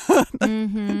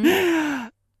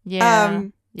 Yeah.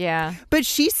 Yeah. But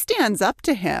she stands up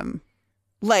to him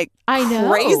like I know.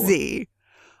 crazy.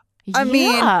 I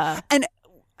mean, Yeah. and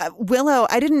Willow,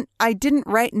 I didn't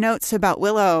write notes about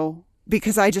Willow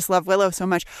because I just love Willow so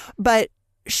much, but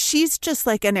she's just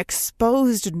like an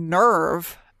exposed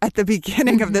nerve at the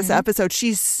beginning of this episode.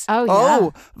 She's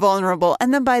so vulnerable.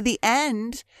 And then by the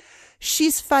end,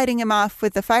 she's fighting him off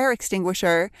with the fire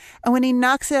extinguisher. And when he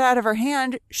knocks it out of her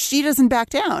hand, she doesn't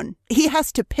back down. He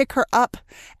has to pick her up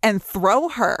and throw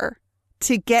her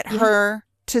to get her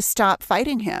to stop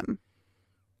fighting him.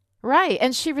 Right.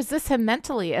 And she resists him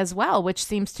mentally as well, which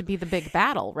seems to be the big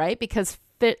battle, right? Because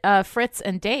Fritz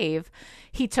and Dave,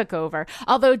 he took over.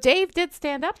 Although Dave did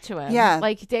stand up to him. Yeah.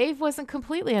 Like, Dave wasn't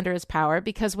completely under his power,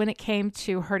 because when it came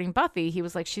to hurting Buffy, he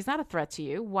was like, she's not a threat to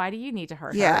you. Why do you need to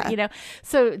hurt her? You know?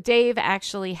 So Dave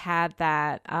actually had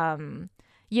that,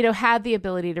 had the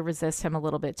ability to resist him a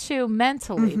little bit too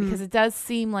mentally, because it does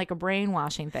seem like a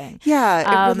brainwashing thing.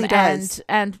 Yeah, it really does.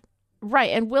 And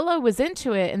right. And Willow was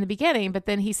into it in the beginning, but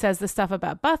then he says the stuff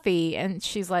about Buffy, and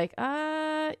she's like,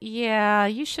 yeah,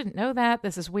 you shouldn't know that.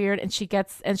 This is weird. And she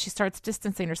starts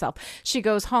distancing herself. She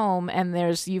goes home and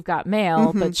you've got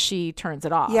mail, but she turns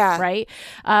it off. Yeah. Right.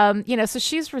 So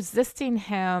she's resisting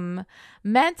him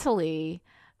mentally,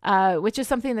 which is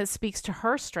something that speaks to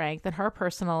her strength and her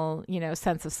personal,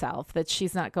 sense of self, that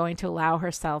she's not going to allow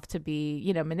herself to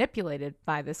be, manipulated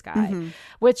by this guy,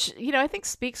 which, I think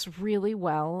speaks really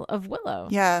well of Willow.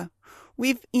 Yeah.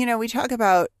 We talk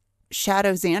about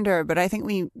Shadow Xander, but I think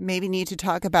we maybe need to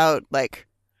talk about, like,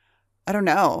 I don't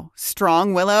know,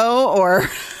 Strong Willow or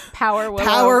Power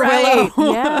Willow. Willow.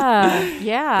 Yeah.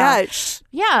 Yeah.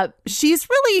 Yeah. She's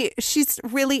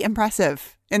really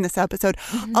impressive in this episode.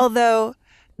 Although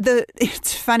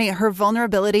it's funny, her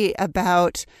vulnerability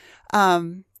about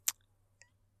not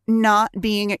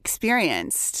being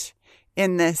experienced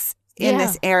in this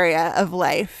area of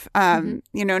life.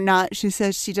 She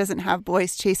says she doesn't have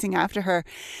boys chasing after her.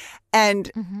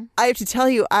 And I have to tell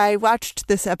you, I watched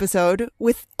this episode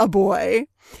with a boy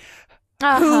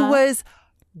who was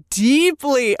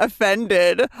deeply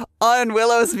offended on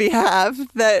Willow's behalf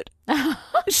that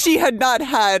she had not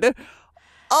had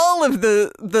all of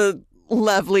the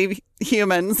lovely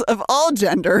humans of all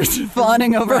genders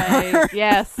fawning over her.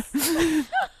 Yes.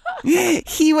 He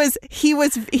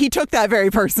took that very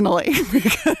personally.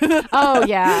 Oh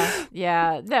yeah.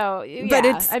 Yeah. No, but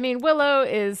Willow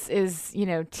is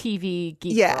TV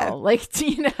geek girl. Like,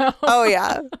 Oh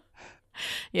yeah.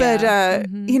 But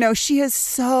she's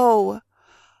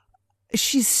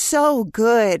so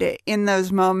good in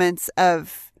those moments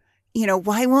of,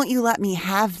 why won't you let me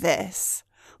have this?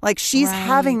 Like, she's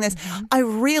having this. I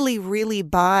really, really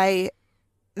buy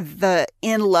the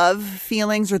in love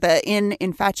feelings or the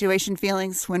infatuation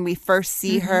feelings when we first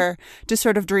see her just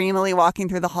sort of dreamily walking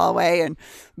through the hallway, and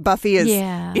Buffy is,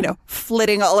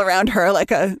 flitting all around her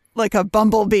like a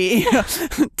bumblebee.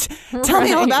 Tell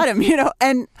me all about him,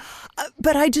 and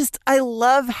but I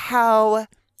love how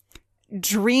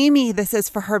dreamy this is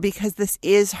for her, because this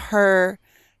is her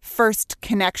first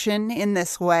connection in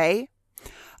this way.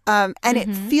 And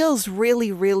it feels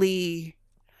really, really,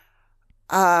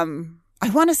 I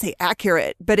want to say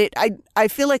accurate, but I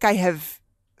feel like I have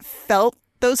felt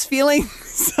those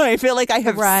feelings. I feel like I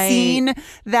have seen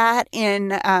that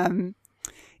in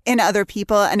other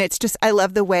people. And it's just, I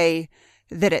love the way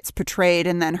that it's portrayed.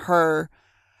 And then her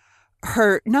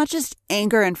not just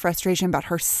anger and frustration, but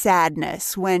her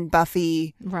sadness when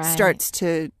Buffy starts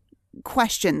to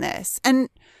question this. And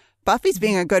Buffy's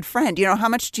being a good friend. How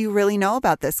much do you really know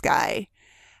about this guy?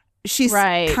 She's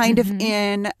kind of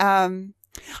in,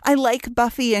 I like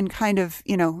Buffy in kind of,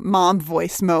 mom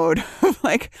voice mode.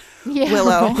 Like,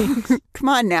 Willow, come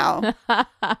on now.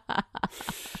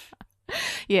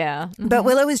 Yeah. But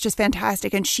Willow is just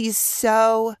fantastic. And she's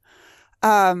so,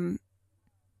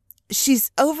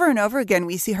 she's over and over again,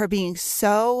 we see her being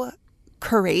so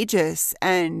courageous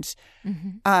and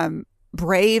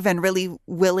brave and really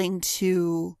willing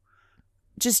to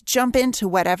just jump into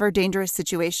whatever dangerous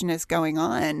situation is going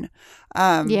on.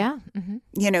 Yeah. Mm-hmm.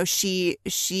 You know, she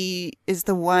is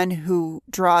the one who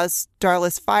draws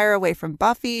Darla's fire away from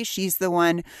Buffy. She's the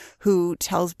one who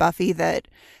tells Buffy that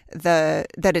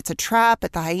it's a trap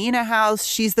at the hyena house.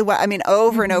 She's the one. I mean,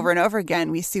 over and over and over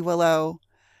again, we see Willow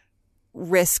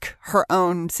risk her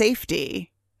own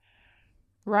safety,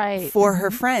 right, for her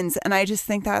friends, and I just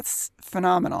think that's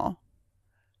phenomenal.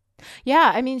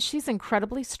 Yeah, I mean, she's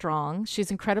incredibly strong. She's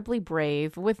incredibly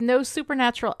brave, with no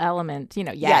supernatural element,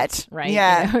 yet, right?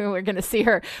 Yeah, we're gonna see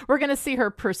her. We're gonna see her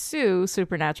pursue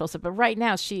supernatural stuff, but right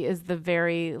now she is the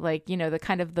very the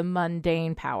kind of the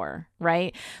mundane power,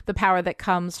 right? The power that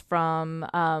comes from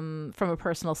a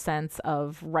personal sense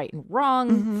of right and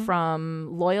wrong, from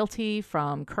loyalty,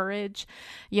 from courage,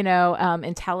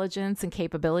 intelligence and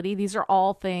capability. These are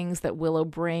all things that Willow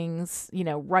brings,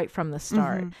 right from the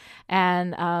start,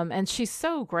 and she's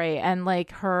so great. And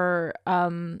her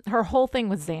whole thing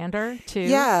with Xander too.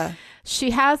 Yeah.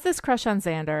 She has this crush on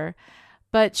Xander,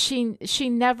 but she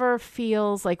never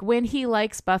feels like when he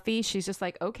likes Buffy, she's just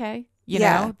like, okay,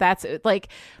 that's like,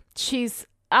 she's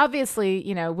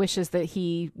obviously, wishes that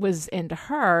he was into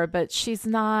her, but she's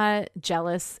not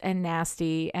jealous and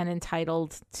nasty and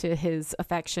entitled to his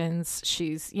affections.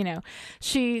 She's,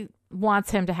 she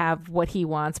wants him to have what he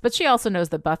wants, but she also knows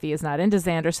that Buffy is not into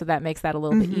Xander, so that makes that a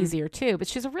little bit easier too. But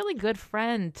she's a really good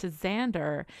friend to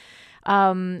Xander,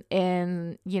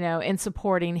 in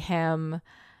supporting him,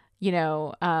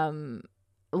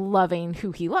 loving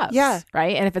who he loves. Yeah.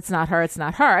 Right. And if it's not her, it's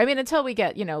not her. I mean, until we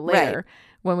get, later. Right.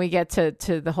 When we get to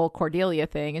the whole Cordelia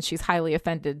thing, and she's highly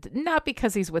offended, not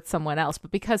because he's with someone else, but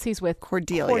because he's with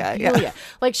Cordelia. Yeah.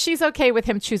 Like, she's okay with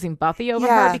him choosing Buffy over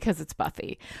her because it's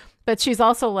Buffy. But she's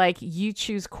also like, you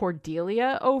choose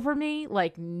Cordelia over me?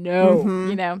 Like,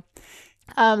 no,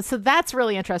 so that's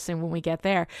really interesting when we get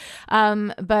there.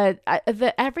 But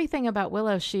everything about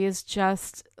Willow, she is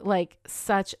just like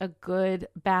such a good,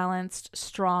 balanced,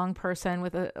 strong person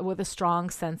with a strong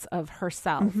sense of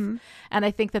herself. And I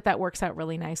think that works out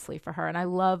really nicely for her. And I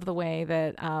love the way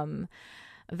that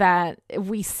that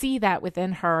we see that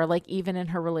within her, like even in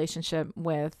her relationship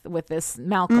with this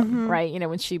Malcolm, right?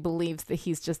 When she believes that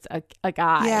he's just a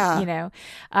guy,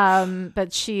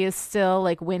 but she is still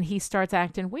like, when he starts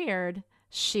acting weird,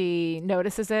 she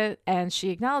notices it and she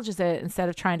acknowledges it instead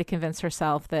of trying to convince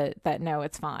herself that no,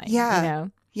 it's fine.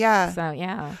 Yeah. So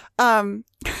yeah.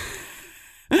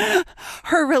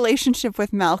 Her relationship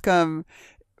with Malcolm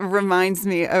reminds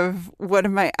me of one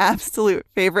of my absolute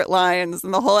favorite lines in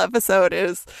the whole episode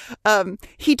is,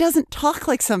 he doesn't talk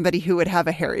like somebody who would have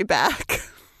a hairy back.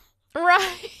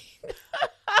 Right.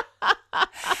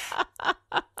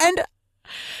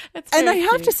 And I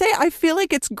have to say, I feel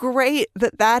like it's great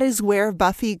that is where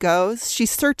Buffy goes.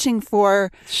 She's searching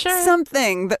for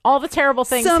something that all the terrible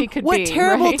things he could be. What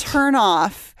terrible right?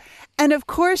 turnoff. And of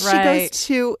course, she goes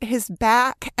to his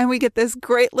back, and we get this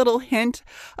great little hint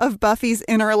of Buffy's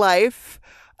inner life.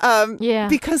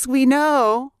 Because we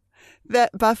know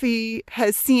that Buffy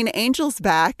has seen Angel's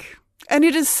back, and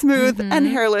it is smooth and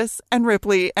hairless and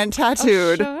ripply and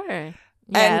tattooed. Oh, sure.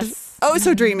 Yes. And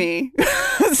so dreamy.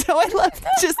 So I love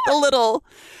just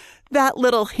that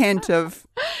little hint of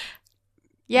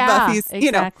Buffy's,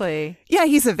 exactly.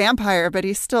 He's a vampire, but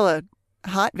he's still a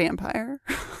hot vampire.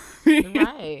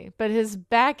 Right. But his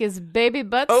back is baby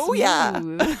butt smooth. Yeah.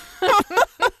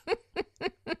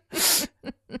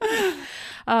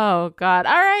 Oh God.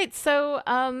 All right. So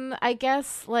I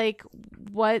guess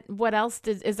what else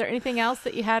is there anything else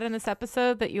that you had in this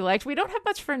episode that you liked? We don't have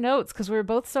much for notes because we were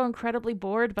both so incredibly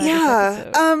bored by this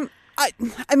episode.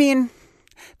 I mean,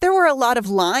 there were a lot of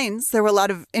lines. There were a lot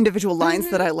of individual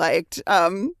lines that I liked.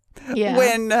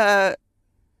 When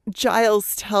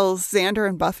Giles tells Xander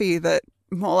and Buffy that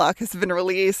Moloch has been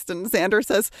released, and Xander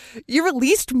says, "You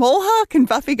released Moloch?" And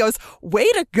Buffy goes, "Way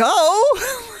to go!"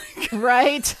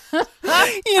 Right.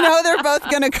 They're both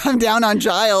going to come down on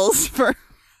Giles for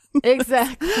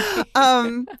exactly.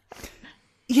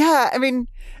 Yeah, I mean,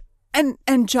 and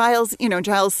Giles,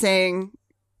 Giles saying,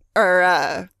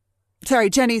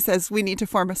 Jenny says we need to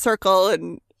form a circle,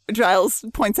 and Giles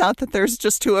points out that there's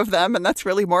just two of them, and that's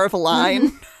really more of a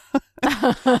line.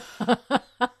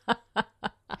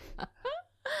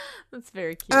 That's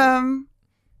very cute.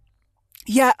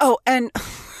 Yeah. Oh, and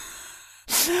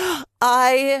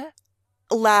I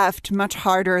laughed much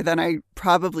harder than I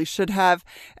probably should have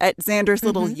at Xander's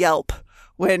little yelp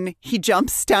when he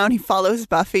jumps down. He follows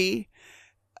Buffy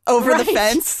over the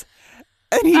fence,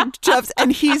 and he jumps,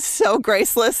 and he's so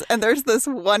graceless. And there's this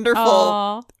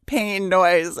wonderful pain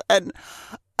noise, and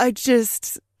I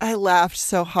laughed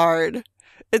so hard.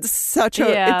 It's such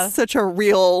a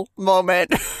real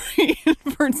moment.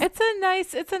 It's a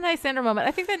nice Xander moment.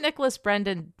 I think that Nicholas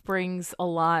Brendan brings a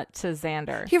lot to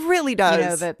Xander. He really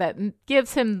does. That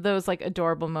gives him those like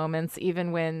adorable moments,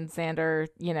 even when Xander,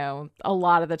 a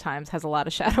lot of the times has a lot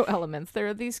of shadow elements. There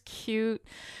are these cute,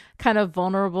 kind of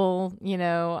vulnerable,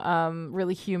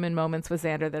 really human moments with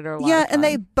Xander that are a lot of fun. And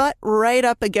they butt right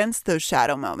up against those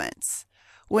shadow moments.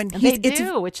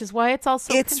 Which is why it's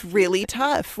also it's really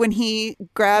tough when he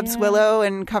grabs Willow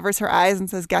and covers her eyes and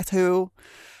says, "Guess who?"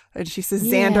 And she says,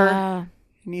 "Xander,"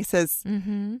 and he says,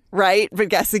 "Right, but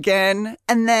guess again."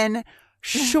 And then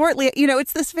shortly,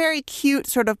 it's this very cute,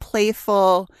 sort of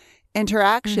playful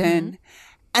interaction,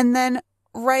 and then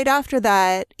right after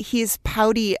that, he's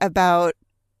pouty about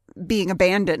being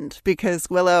abandoned because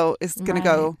Willow is going to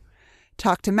go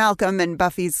talk to Malcolm, and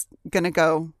Buffy's going to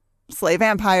go slay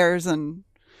vampires and.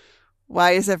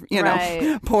 Why is it,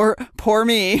 poor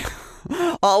me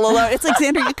all alone? It's like,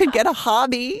 Xander, you could get a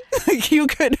hobby. You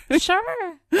could.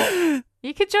 Sure.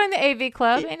 You could join the AV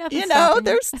club. Ain't nothing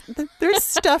there's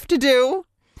stuff to do.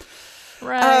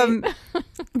 Right.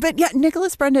 But yeah,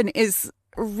 Nicholas Brendan is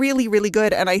really, really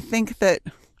good. And I think that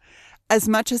as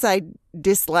much as I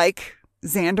dislike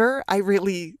Xander, I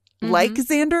really like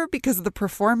Xander because the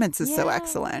performance is so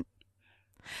excellent.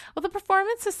 Well, the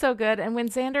performance is so good. And when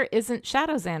Xander isn't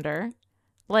Shadow Xander,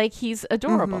 like, he's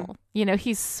adorable.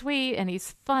 He's sweet and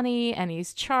he's funny and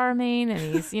he's charming and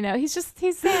he's, he's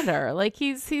Xander. Like,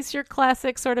 he's your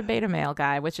classic sort of beta male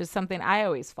guy, which is something I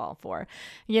always fall for.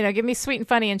 Give me sweet and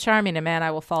funny and charming, and man,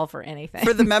 I will fall for anything.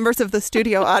 For the members of the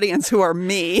studio audience who are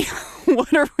me,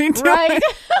 what are we doing? Right.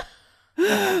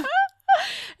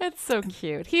 It's so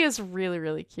cute. He is really,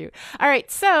 really cute. All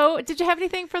right. So did you have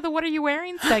anything for the What Are You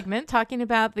Wearing segment, talking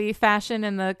about the fashion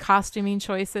and the costuming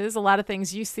choices? A lot of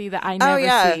things you see that I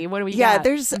never see. What do we got?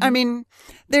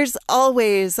 There's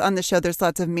always on the show, there's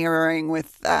lots of mirroring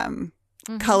with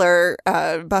color.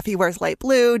 Buffy wears light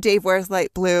blue. Dave wears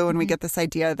light blue. And we get this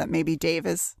idea that maybe Dave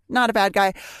is not a bad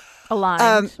guy.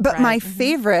 Aligned. But my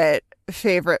favorite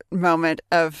moment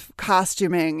of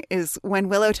costuming is when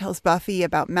Willow tells Buffy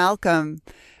about Malcolm.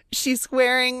 She's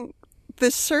wearing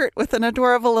this shirt with an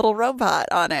adorable little robot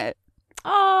on it.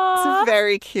 Oh, it's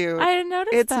very cute. I didn't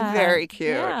notice that. It's very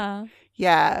cute.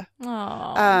 Yeah.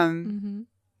 Oh.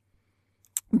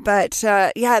 But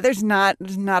there's not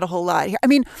a whole lot here. I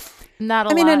mean, not a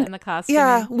lot in the costume.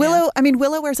 Yeah,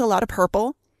 Willow wears a lot of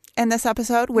purple in this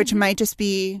episode, which might just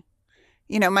be,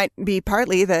 might be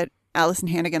partly that Allison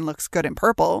Hannigan looks good in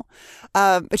purple,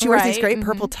 but she wears these great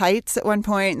purple tights at one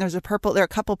point, and there are a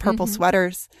couple purple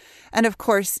sweaters, and of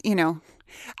course,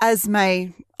 as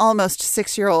my almost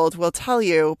 6-year-old will tell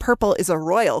you, purple is a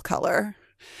royal color.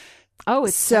 Oh,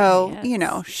 it's so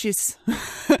she's.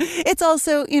 It's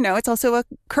also a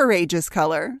courageous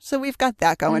color, so we've got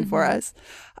that going for us.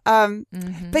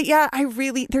 But yeah, I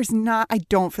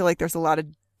don't feel like there's a lot of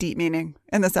deep meaning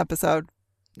in this episode.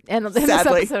 And in this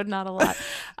episode, not a lot.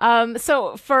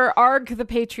 So for Arg the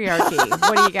Patriarchy,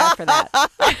 what do you got for that?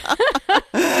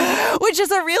 Which is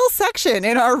a real section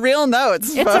in our real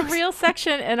notes. It's a real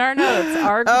section in our notes.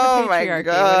 Arg the Patriarchy. My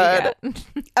God. What do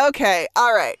you got? Okay.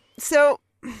 All right. So,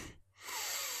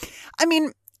 I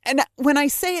mean, and when I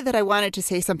say that I wanted to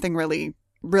say something really,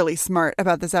 really smart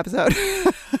about this episode,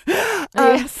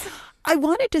 yes. I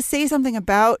wanted to say something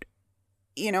about,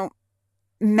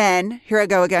 men, here I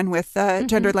go again with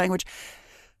gendered language,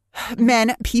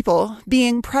 men, people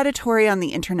being predatory on the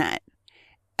internet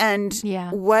and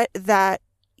what that,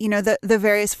 the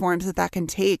various forms that can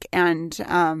take. And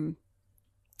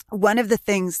one of the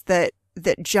things that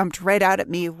jumped right out at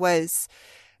me was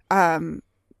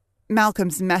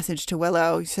Malcolm's message to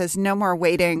Willow. He says, "No more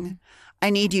waiting.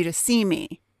 I need you to see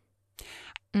me."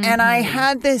 And I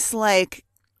had this like,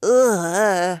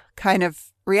 kind of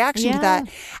reaction to that,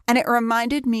 and it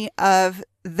reminded me of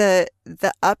the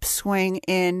upswing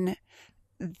in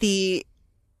the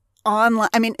online.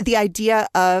 I mean, the idea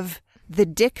of the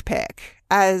dick pic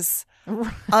as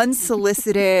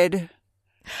unsolicited.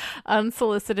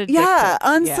 Unsolicited. Yeah,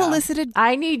 unsolicited. Yeah.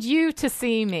 I need you to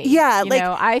see me. Yeah,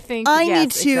 I think I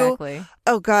need to. Exactly.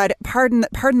 Oh God, pardon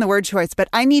the word choice, but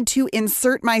I need to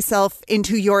insert myself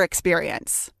into your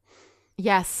experience.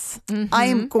 Yes. I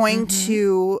am going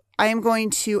to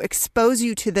expose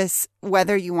you to this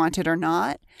whether you want it or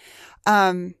not.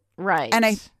 Right.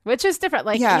 And which is different.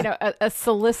 Like, a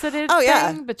solicited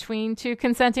thing between two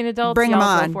consenting adults. Bring them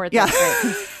on. Go for it. Yeah.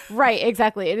 Right.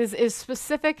 Exactly. It is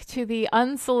specific to the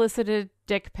unsolicited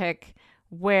dick pic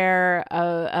where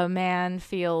a man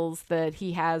feels that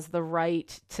he has the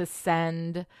right to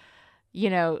send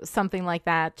something like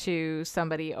that to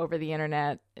somebody over the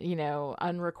internet,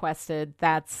 unrequested.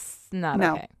 That's not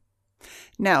okay.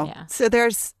 No. Yeah. So there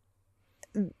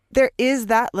is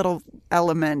that little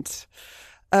element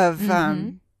of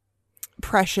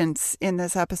prescience in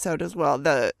this episode as well.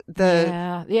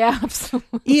 Yeah,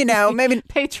 absolutely. Maybe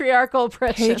patriarchal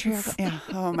prescience. Yeah.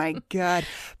 Oh my God.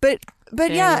 But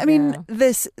yeah, I mean,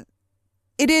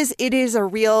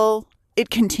 it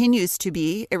continues to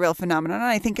be a real phenomenon.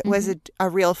 I think it was a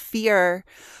real fear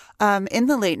in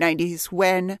the late 90s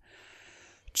when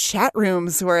chat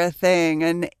rooms were a thing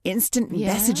and instant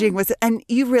messaging was, and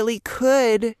you really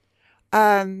could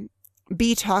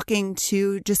be talking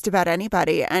to just about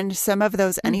anybody. And some of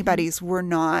those anybody's were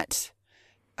not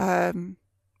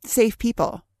safe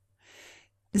people.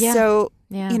 Yeah. So,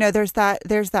 there's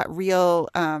that real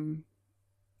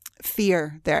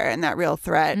fear there and that real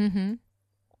threat. Mm-hmm.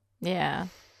 Yeah.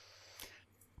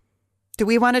 Do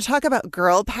we want to talk about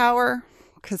girl power?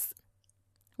 Because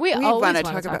we always want to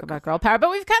talk about girl power, but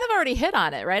we've kind of already hit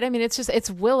on it, right? I mean,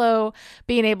 it's Willow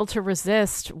being able to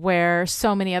resist where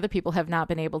so many other people have not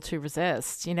been able to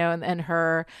resist, and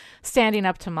her standing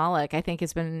up to Moloch, I think,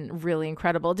 has been really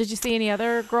incredible. Did you see any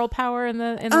other girl power in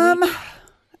the week?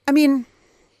 I mean,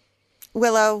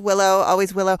 Willow,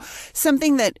 always Willow.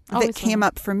 Something that came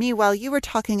up for me while you were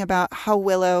talking about how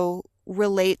Willow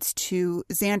relates to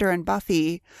Xander and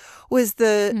Buffy was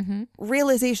the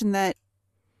realization that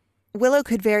Willow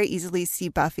could very easily see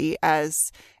Buffy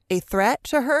as a threat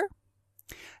to her,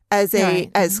 as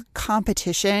as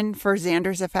competition for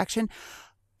Xander's affection.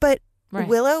 But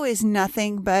Willow is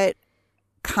nothing but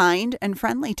kind and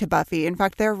friendly to Buffy. In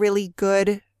fact, they're really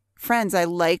good friends. I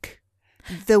like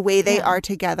the way they are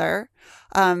together.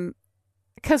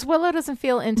 Because Willow doesn't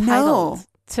feel entitled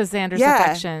to Xander's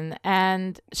affection,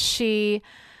 and she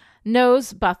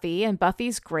knows Buffy, and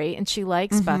Buffy's great, and she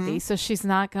likes Buffy, so she's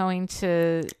not going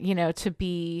to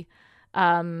be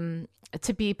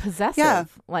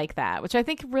possessive like that, which I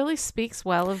think really speaks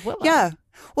well of Willow. Yeah.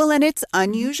 Well, and it's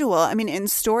unusual. I mean, in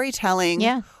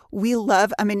storytelling, we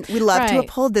love to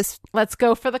uphold this. Let's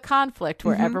go for the conflict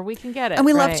wherever we can get it. And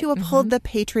we love to uphold the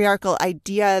patriarchal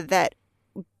idea that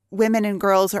women and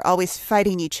girls are always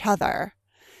fighting each other.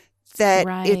 That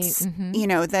it's,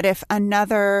 that if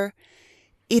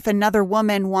another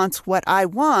woman wants what I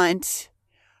want,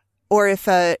 or if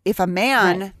a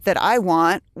man that I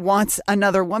want wants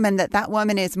another woman, that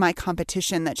woman is my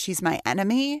competition, that she's my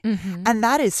enemy. And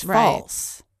that is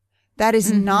false. That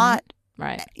is not,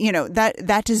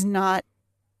 that does not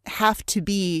have to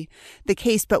be the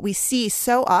case. But we see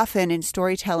so often in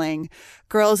storytelling,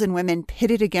 girls and women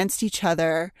pitted against each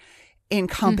other in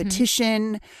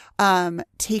competition,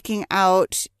 taking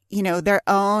out, their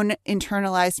own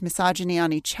internalized misogyny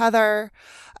on each other.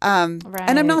 And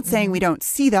I'm not saying we don't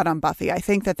see that on Buffy. I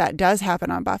think that does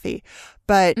happen on Buffy.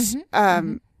 But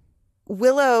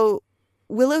Willow's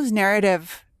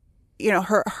narrative,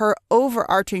 her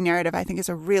overarching narrative, I think, is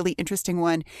a really interesting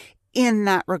one in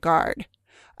that regard.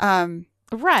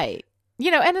 Right.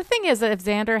 And the thing is that if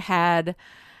Xander had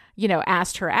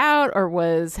asked her out or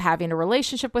was having a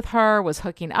relationship with her, was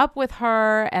hooking up with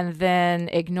her, and then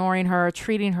ignoring her,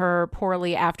 treating her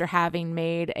poorly after having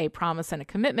made a promise and a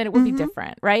commitment, it would be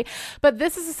different, right? But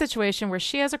this is a situation where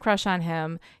she has a crush on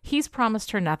him. He's promised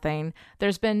her nothing.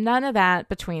 There's been none of that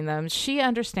between them. She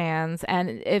understands.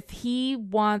 And if he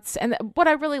wants, and what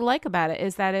I really like about it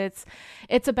is that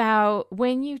it's about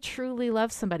when you truly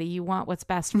love somebody, you want what's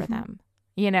best for them.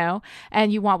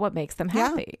 And you want what makes them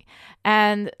happy. Yeah.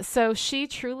 And so she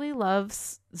truly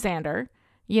loves Xander.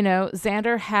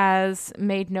 Xander has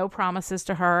made no promises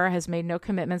to her, has made no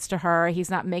commitments to her. He's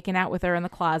not making out with her in the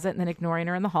closet and then ignoring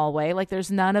her in the hallway. Like,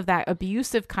 there's none of that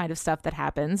abusive kind of stuff that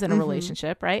happens in a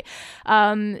relationship, right?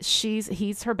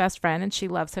 He's her best friend, and she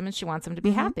loves him, and she wants him to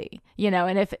be happy.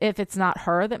 And if it's not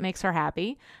her that makes her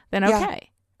happy, then okay. Yeah.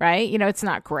 Right. It's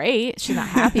not great. She's not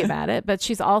happy about it, but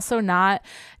she's also not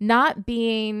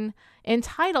being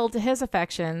entitled to his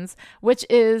affections, which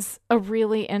is a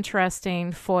really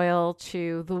interesting foil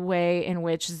to the way in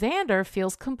which Xander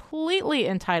feels completely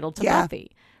entitled to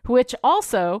Buffy, which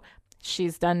also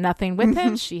she's done nothing with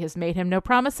him. She has made him no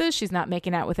promises. She's not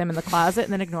making out with him in the closet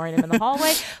and then ignoring him in the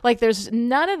hallway. Like, there's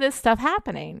none of this stuff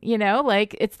happening,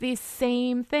 like it's the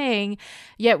same thing,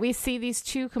 yet we see these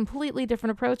two completely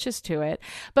different approaches to it.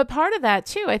 But part of that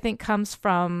too, I think, comes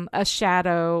from a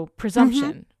shadow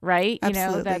presumption, right?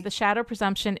 Absolutely. That the shadow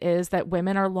presumption is that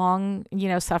women are long,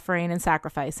 suffering and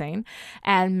sacrificing,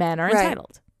 and men are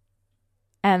entitled.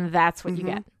 And that's what you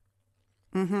get.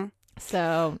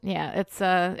 So yeah, it's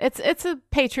a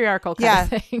patriarchal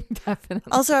kind of thing,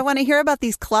 definitely. Also, I want to hear about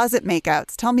these closet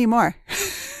makeouts. Tell me more.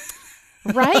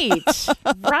 Right.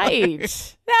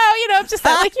 No, I'm just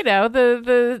like,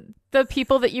 the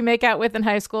people that you make out with in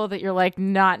high school that you're like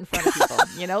not in front of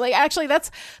people, like actually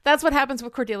that's what happens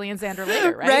with Cordelia and Xander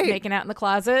later, right? Making out in the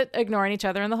closet, ignoring each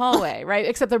other in the hallway, right?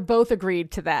 Except they're both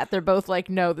agreed to that. They're both like,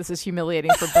 no, this is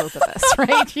humiliating for both of us,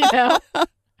 right?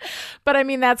 But I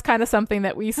mean, that's kind of something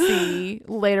that we see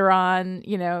later on,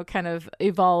 kind of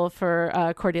evolve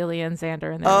for Cordelia and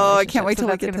Xander. And I can't wait till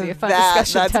we get to that.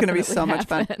 That's going to be so much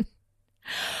fun.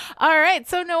 All right.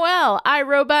 So, Noelle, I,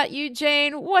 Robot, You,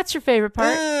 Jane, what's your favorite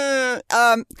part?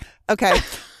 Okay.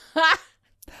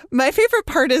 My favorite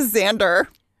part is Xander.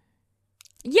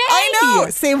 Yay! I know.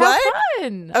 Say what?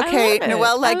 Fun. Okay.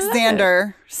 Noelle likes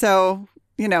Xander. So,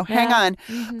 hang on.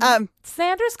 Mm-hmm.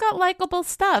 Xander's got likable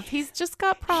stuff. He's just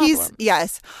got problems.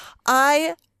 Yes.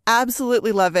 I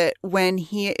absolutely love it when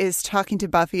he is talking to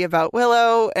Buffy about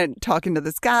Willow and talking to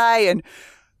this guy and,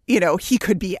 he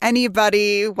could be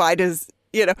anybody. Why does,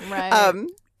 Right.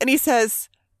 And he says,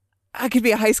 I could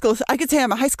say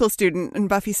I'm a high school student. And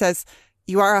Buffy says,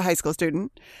 you are a high school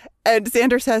student. And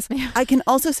Xander says, I can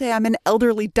also say I'm an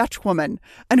elderly Dutch woman.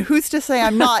 And who's to say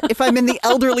I'm not if I'm in the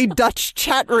elderly Dutch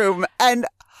chat room? And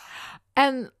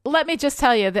let me just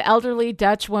tell you, the elderly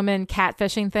Dutch woman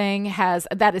catfishing thing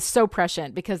that is so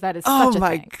prescient because that is such a thing. Oh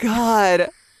my God.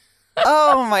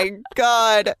 Oh my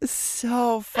God.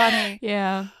 So funny.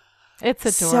 Yeah. It's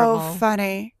adorable. So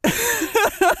funny.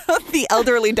 The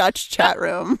elderly Dutch chat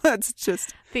room. That's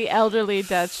just the elderly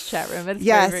Dutch chat room. It's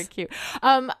very, very cute.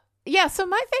 Yeah, so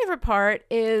my favorite part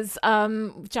is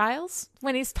Giles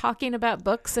when he's talking about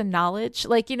books and knowledge.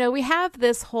 Like, we have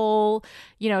this whole,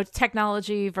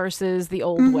 technology versus the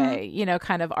old way,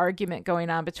 kind of argument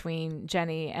going on between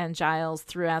Jenny and Giles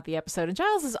throughout the episode. And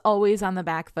Giles is always on the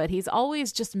back foot. He's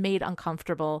always just made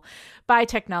uncomfortable by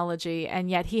technology,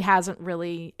 and yet he hasn't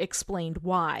really explained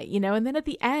why, And then at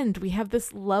the end, we have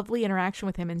this lovely interaction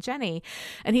with him and Jenny,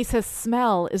 and he says,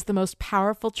 smell is the most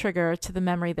powerful trigger to the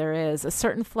memory there is. A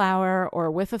certain flower or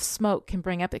a whiff of smoke can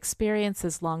bring up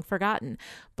experiences long forgotten.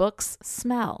 Books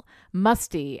smell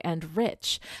musty and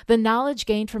rich. The knowledge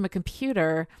gained from a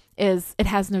computer it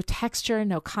has no texture,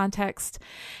 no context.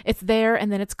 It's there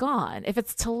and then it's gone. If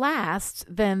it's to last,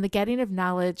 then the getting of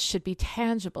knowledge should be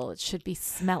tangible. It should be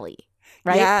smelly.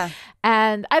 Right. Yeah.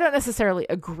 And I don't necessarily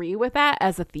agree with that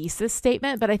as a thesis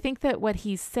statement, but I think that what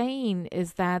he's saying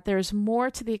is that there's more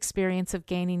to the experience of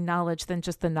gaining knowledge than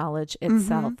just the knowledge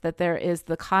itself, that there is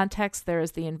the context, there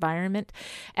is the environment,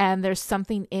 and there's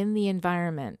something in the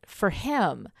environment for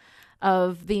him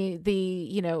of the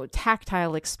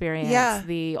tactile experience,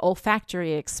 the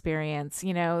olfactory experience,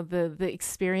 the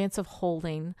experience of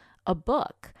holding a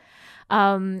book.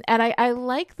 And I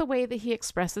like the way that he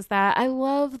expresses that. I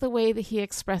love the way that he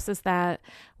expresses that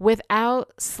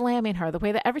without slamming her. The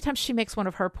way that every time she makes one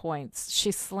of her points,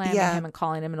 she's slamming him and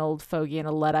calling him an old fogey and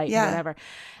a Luddite and whatever.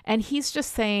 And he's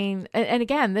just saying, and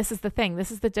again, this is the thing.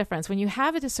 This is the difference. When you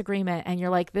have a disagreement and you're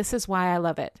like, this is why I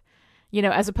love it.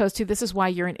 As opposed to this is why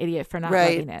you're an idiot for not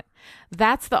loving it.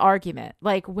 That's the argument.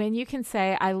 Like when you can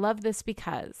say, I love this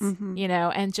because,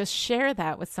 and just share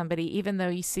that with somebody, even though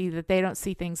you see that they don't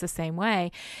see things the same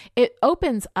way, it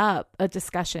opens up a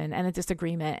discussion and a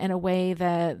disagreement in a way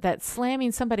that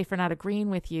slamming somebody for not agreeing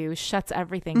with you shuts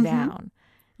everything down.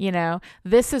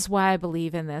 This is why I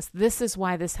believe in this. This is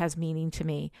why this has meaning to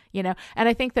me, and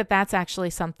I think that that's actually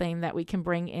something that we can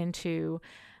bring into,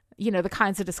 the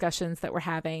kinds of discussions that we're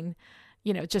having,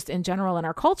 just in general in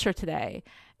our culture today,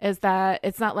 is that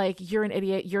it's not like you're an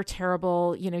idiot, you're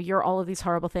terrible, you're all of these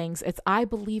horrible things. It's I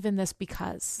believe in this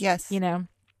because,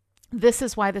 this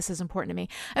is why this is important to me.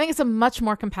 I think it's a much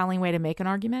more compelling way to make an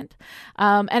argument.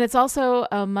 And it's also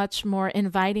a much more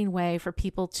inviting way for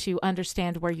people to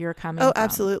understand where you're coming from. Oh,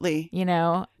 absolutely.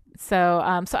 So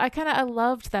I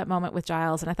loved that moment with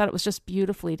Giles, and I thought it was just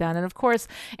beautifully done. And of course,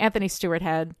 Anthony Stewart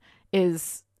Head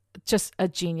is just a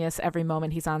genius every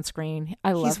moment he's on screen.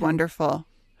 I love him. He's wonderful.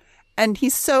 And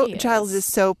Giles is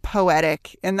so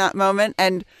poetic in that moment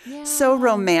and so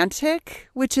romantic,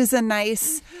 which is a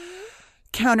nice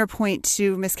counterpoint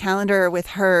to Miss Calendar with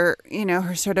her,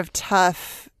 her sort of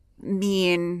tough,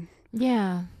 mean.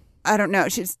 Yeah. I don't know.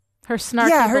 She's her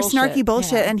snarky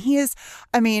bullshit. Yeah. And he is,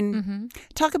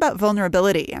 talk about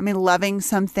vulnerability. Loving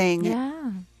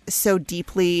something so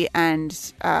deeply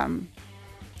and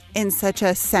in such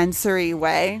a sensory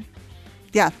way.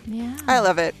 Yeah. I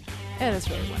love it. It is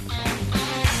really wonderful.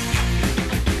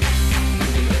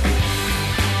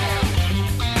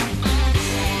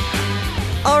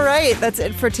 All right, that's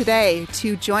it for today.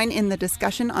 To join in the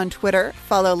discussion on Twitter,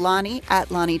 follow Lonnie at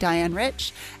Lonnie Diane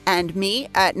Rich and me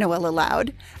at Noella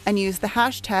Loud, and use the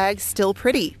hashtag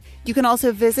StillPretty. You can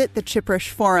also visit the Chipperish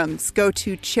forums. Go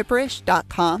to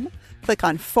chipperish.com, click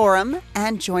on forum,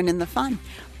 and join in the fun.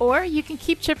 Or you can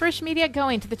keep Chipperish Media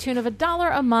going to the tune of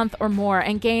 $1 a month or more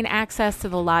and gain access to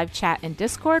the live chat in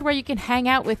Discord, where you can hang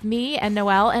out with me and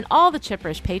Noelle and all the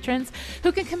Chipperish patrons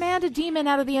who can command a demon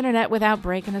out of the internet without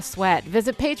breaking a sweat.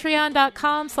 Visit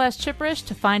patreon.com/Chipperish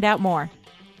to find out more.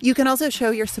 You can also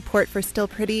show your support for Still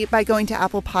Pretty by going to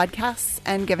Apple Podcasts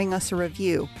and giving us a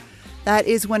review. That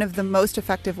is one of the most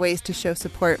effective ways to show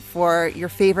support for your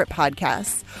favorite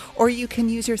podcasts. Or you can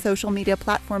use your social media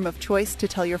platform of choice to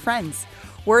tell your friends.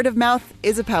 Word of mouth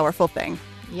is a powerful thing.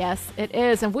 Yes, it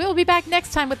is. And we'll be back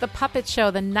next time with The Puppet Show,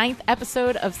 the 9th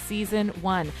episode of Season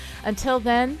 1. Until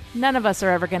then, none of us are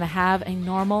ever going to have a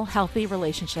normal, healthy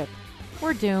relationship.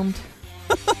 We're doomed.